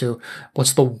focus to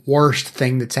what's the worst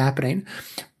thing that's happening.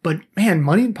 But man,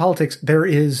 money in politics,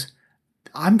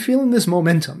 I'm feeling this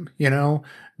momentum,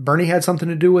 Bernie had something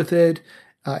to do with it.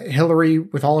 Hillary,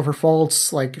 with all of her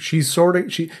faults, like she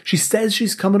says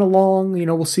she's coming along,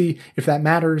 we'll see if that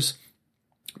matters.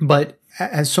 But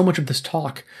as so much of this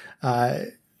talk,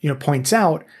 points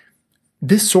out,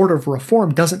 this sort of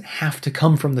reform doesn't have to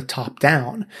come from the top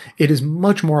down. It is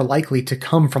much more likely to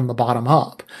come from the bottom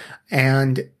up.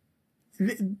 And,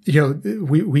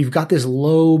 we've got this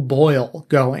low boil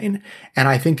going, and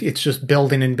I think it's just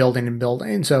building and building and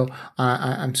building. So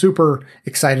I'm super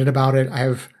excited about it. I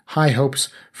have high hopes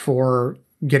for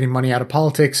getting money out of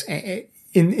politics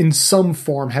in some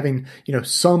form, having,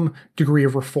 some degree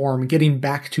of reform, getting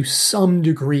back to some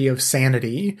degree of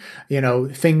sanity.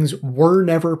 Things were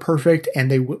never perfect and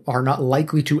they are not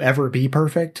likely to ever be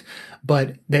perfect,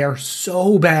 but they are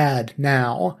so bad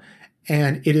now.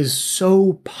 And it is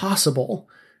so possible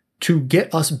to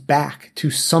get us back to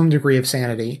some degree of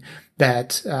sanity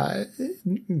that I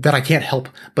can't help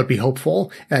but be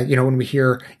hopeful. When we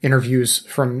hear interviews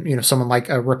from, someone like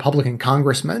a Republican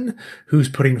congressman who's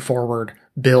putting forward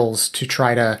bills to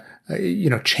try to,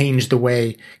 change the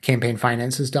way campaign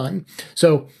finance is done.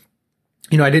 So,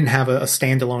 I didn't have a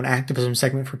standalone activism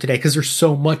segment for today because there's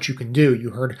so much you can do. You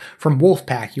heard from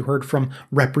Wolfpack. You heard from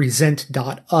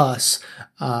Represent.us.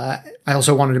 I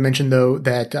also wanted to mention, though,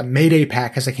 that Mayday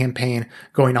PAC has a campaign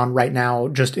going on right now,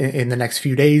 just in the next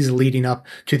few days leading up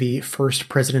to the first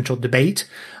presidential debate.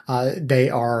 They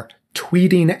are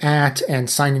tweeting at and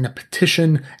signing a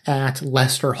petition at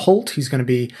Lester Holt. He's going to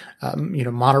be,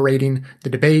 moderating the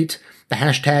debate. The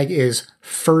hashtag is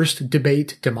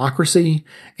 #FirstDebateDemocracy,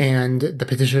 and the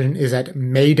petition is at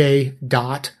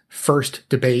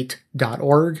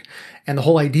mayday.firstdebate.org. And the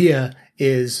whole idea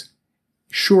is,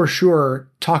 sure,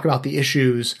 talk about the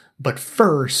issues, but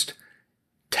first,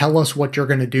 tell us what you're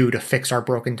going to do to fix our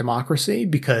broken democracy,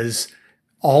 because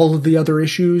all of the other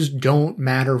issues don't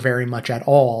matter very much at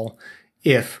all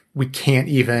if we can't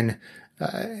even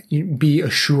be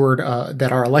assured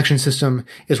that our election system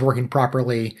is working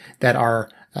properly, that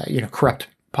our corrupt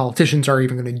politicians are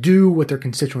even going to do what their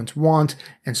constituents want,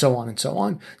 and so on and so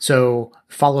on. So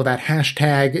follow that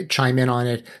hashtag, chime in on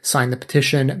it, sign the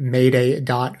petition,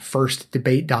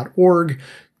 mayday.firstdebate.org,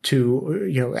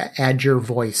 to add your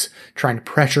voice, trying to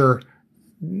pressure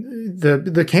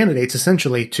the candidates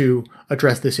essentially to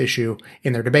address this issue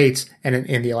in their debates and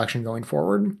in the election going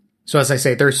forward. So as I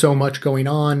say, there's so much going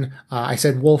on. I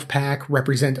said Wolfpack,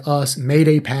 Represent Us,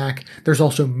 Mayday Pack. There's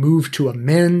also Move to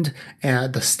Amend,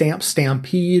 the Stamp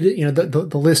Stampede. The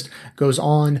list goes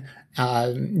on.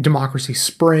 Democracy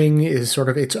Spring is sort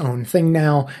of its own thing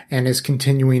now and is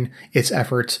continuing its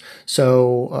efforts.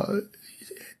 So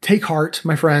take heart,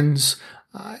 my friends,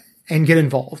 and get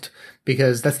involved,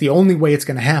 because that's the only way it's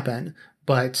going to happen.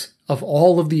 But of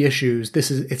all of the issues,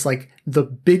 it's like the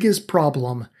biggest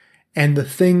problem and the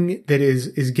thing that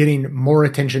is getting more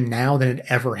attention now than it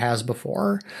ever has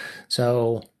before.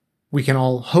 So we can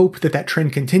all hope that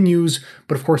trend continues,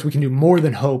 but of course we can do more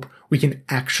than hope. We can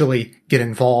actually get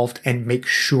involved and make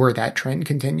sure that trend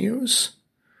continues.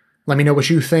 Let me know what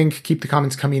you think. Keep the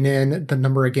comments coming in. The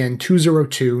number again,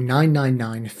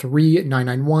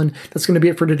 202-999-3991. That's going to be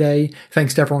it for today.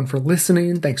 Thanks to everyone for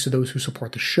listening. Thanks to those who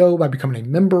support the show by becoming a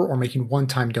member or making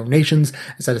one-time donations,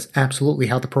 as that is absolutely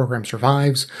how the program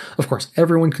survives. Of course,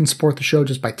 everyone can support the show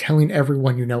just by telling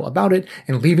everyone you know about it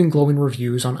and leaving glowing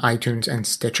reviews on iTunes and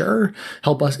Stitcher.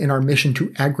 Help us in our mission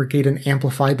to aggregate and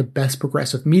amplify the best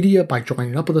progressive media by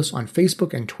joining up with us on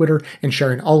Facebook and Twitter and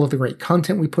sharing all of the great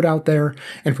content we put out there.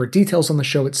 And for details on the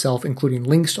show itself, including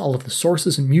links to all of the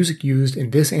sources and music used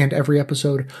in this and every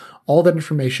episode, all that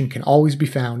information can always be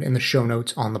found in the show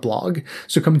notes on the blog.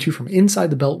 So coming to you from inside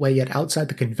the Beltway yet outside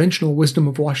the conventional wisdom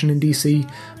of Washington, D.C.,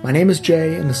 my name is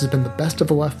Jay, and this has been the Best of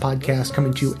the Left podcast,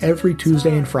 coming to you every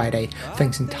Tuesday and Friday,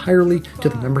 thanks entirely to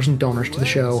the members and donors to the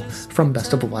show from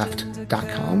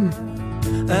bestoftheleft.com.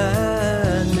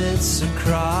 And it's a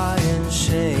crying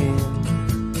shame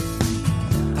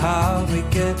how we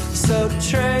get so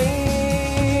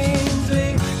trained.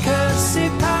 We can't see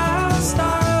past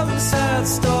our own sad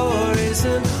stories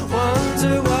and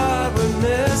wonder what we're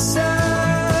missing.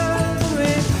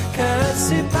 We can't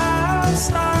see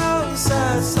past our own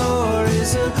sad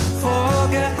stories and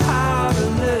forget how to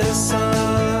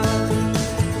listen.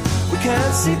 We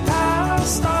can't see past